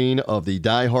Sean Green of the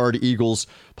Die Hard Eagles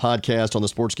podcast on the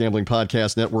Sports Gambling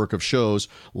Podcast network of shows.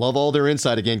 Love all their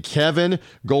insight. Again, Kevin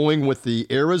going with the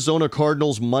Arizona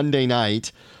Cardinals Monday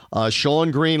night. Sean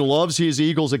Green loves his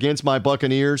Eagles against my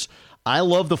Buccaneers. I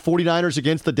love the 49ers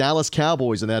against the Dallas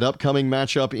Cowboys in that upcoming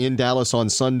matchup in Dallas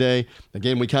on Sunday.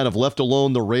 Again, we kind of left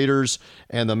alone the Raiders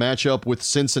and the matchup with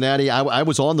Cincinnati. I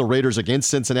was on the Raiders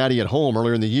against Cincinnati at home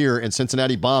earlier in the year, and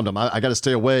Cincinnati bombed them. I got to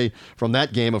stay away from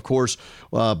that game, of course.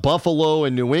 Buffalo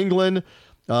and New England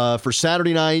for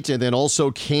Saturday night, and then also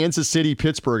Kansas City,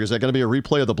 Pittsburgh. Is that going to be a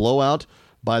replay of the blowout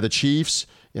by the Chiefs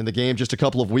in the game just a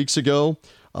couple of weeks ago?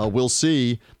 We'll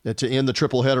see to end the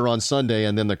triple header on Sunday,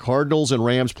 and then the Cardinals and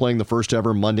Rams playing the first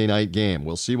ever Monday night game.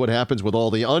 We'll see what happens with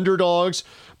all the underdogs.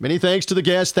 Many thanks to the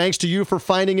guests. Thanks to you for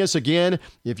finding us again.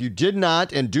 If you did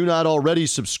not and do not already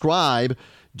subscribe,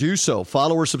 do so.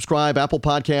 Follow or subscribe. Apple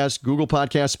Podcasts, Google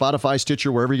Podcasts, Spotify,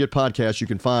 Stitcher, wherever you get podcasts, you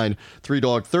can find Three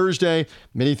Dog Thursday.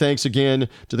 Many thanks again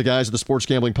to the guys at the Sports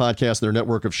Gambling Podcast and their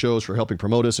network of shows for helping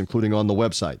promote us, including on the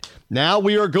website. Now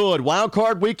we are good. Wild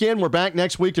Card Weekend. We're back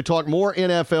next week to talk more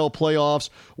NFL playoffs.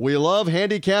 We love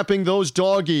handicapping those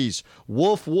doggies.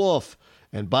 Woof, woof.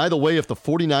 And by the way, if the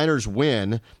 49ers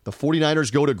win, the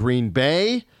 49ers go to Green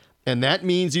Bay, and that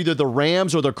means either the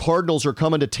Rams or the Cardinals are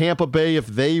coming to Tampa Bay if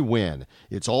they win.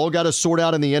 It's all got to sort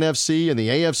out in the NFC and the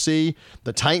AFC.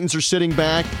 The Titans are sitting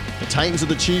back. The Titans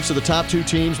and the Chiefs are the top 2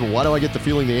 teams, but why do I get the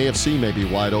feeling the AFC may be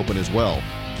wide open as well?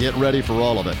 Get ready for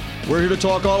all of it. We're here to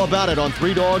talk all about it on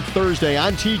Three Dog Thursday.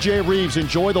 I'm TJ Reeves.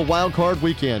 Enjoy the Wild Card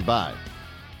Weekend. Bye.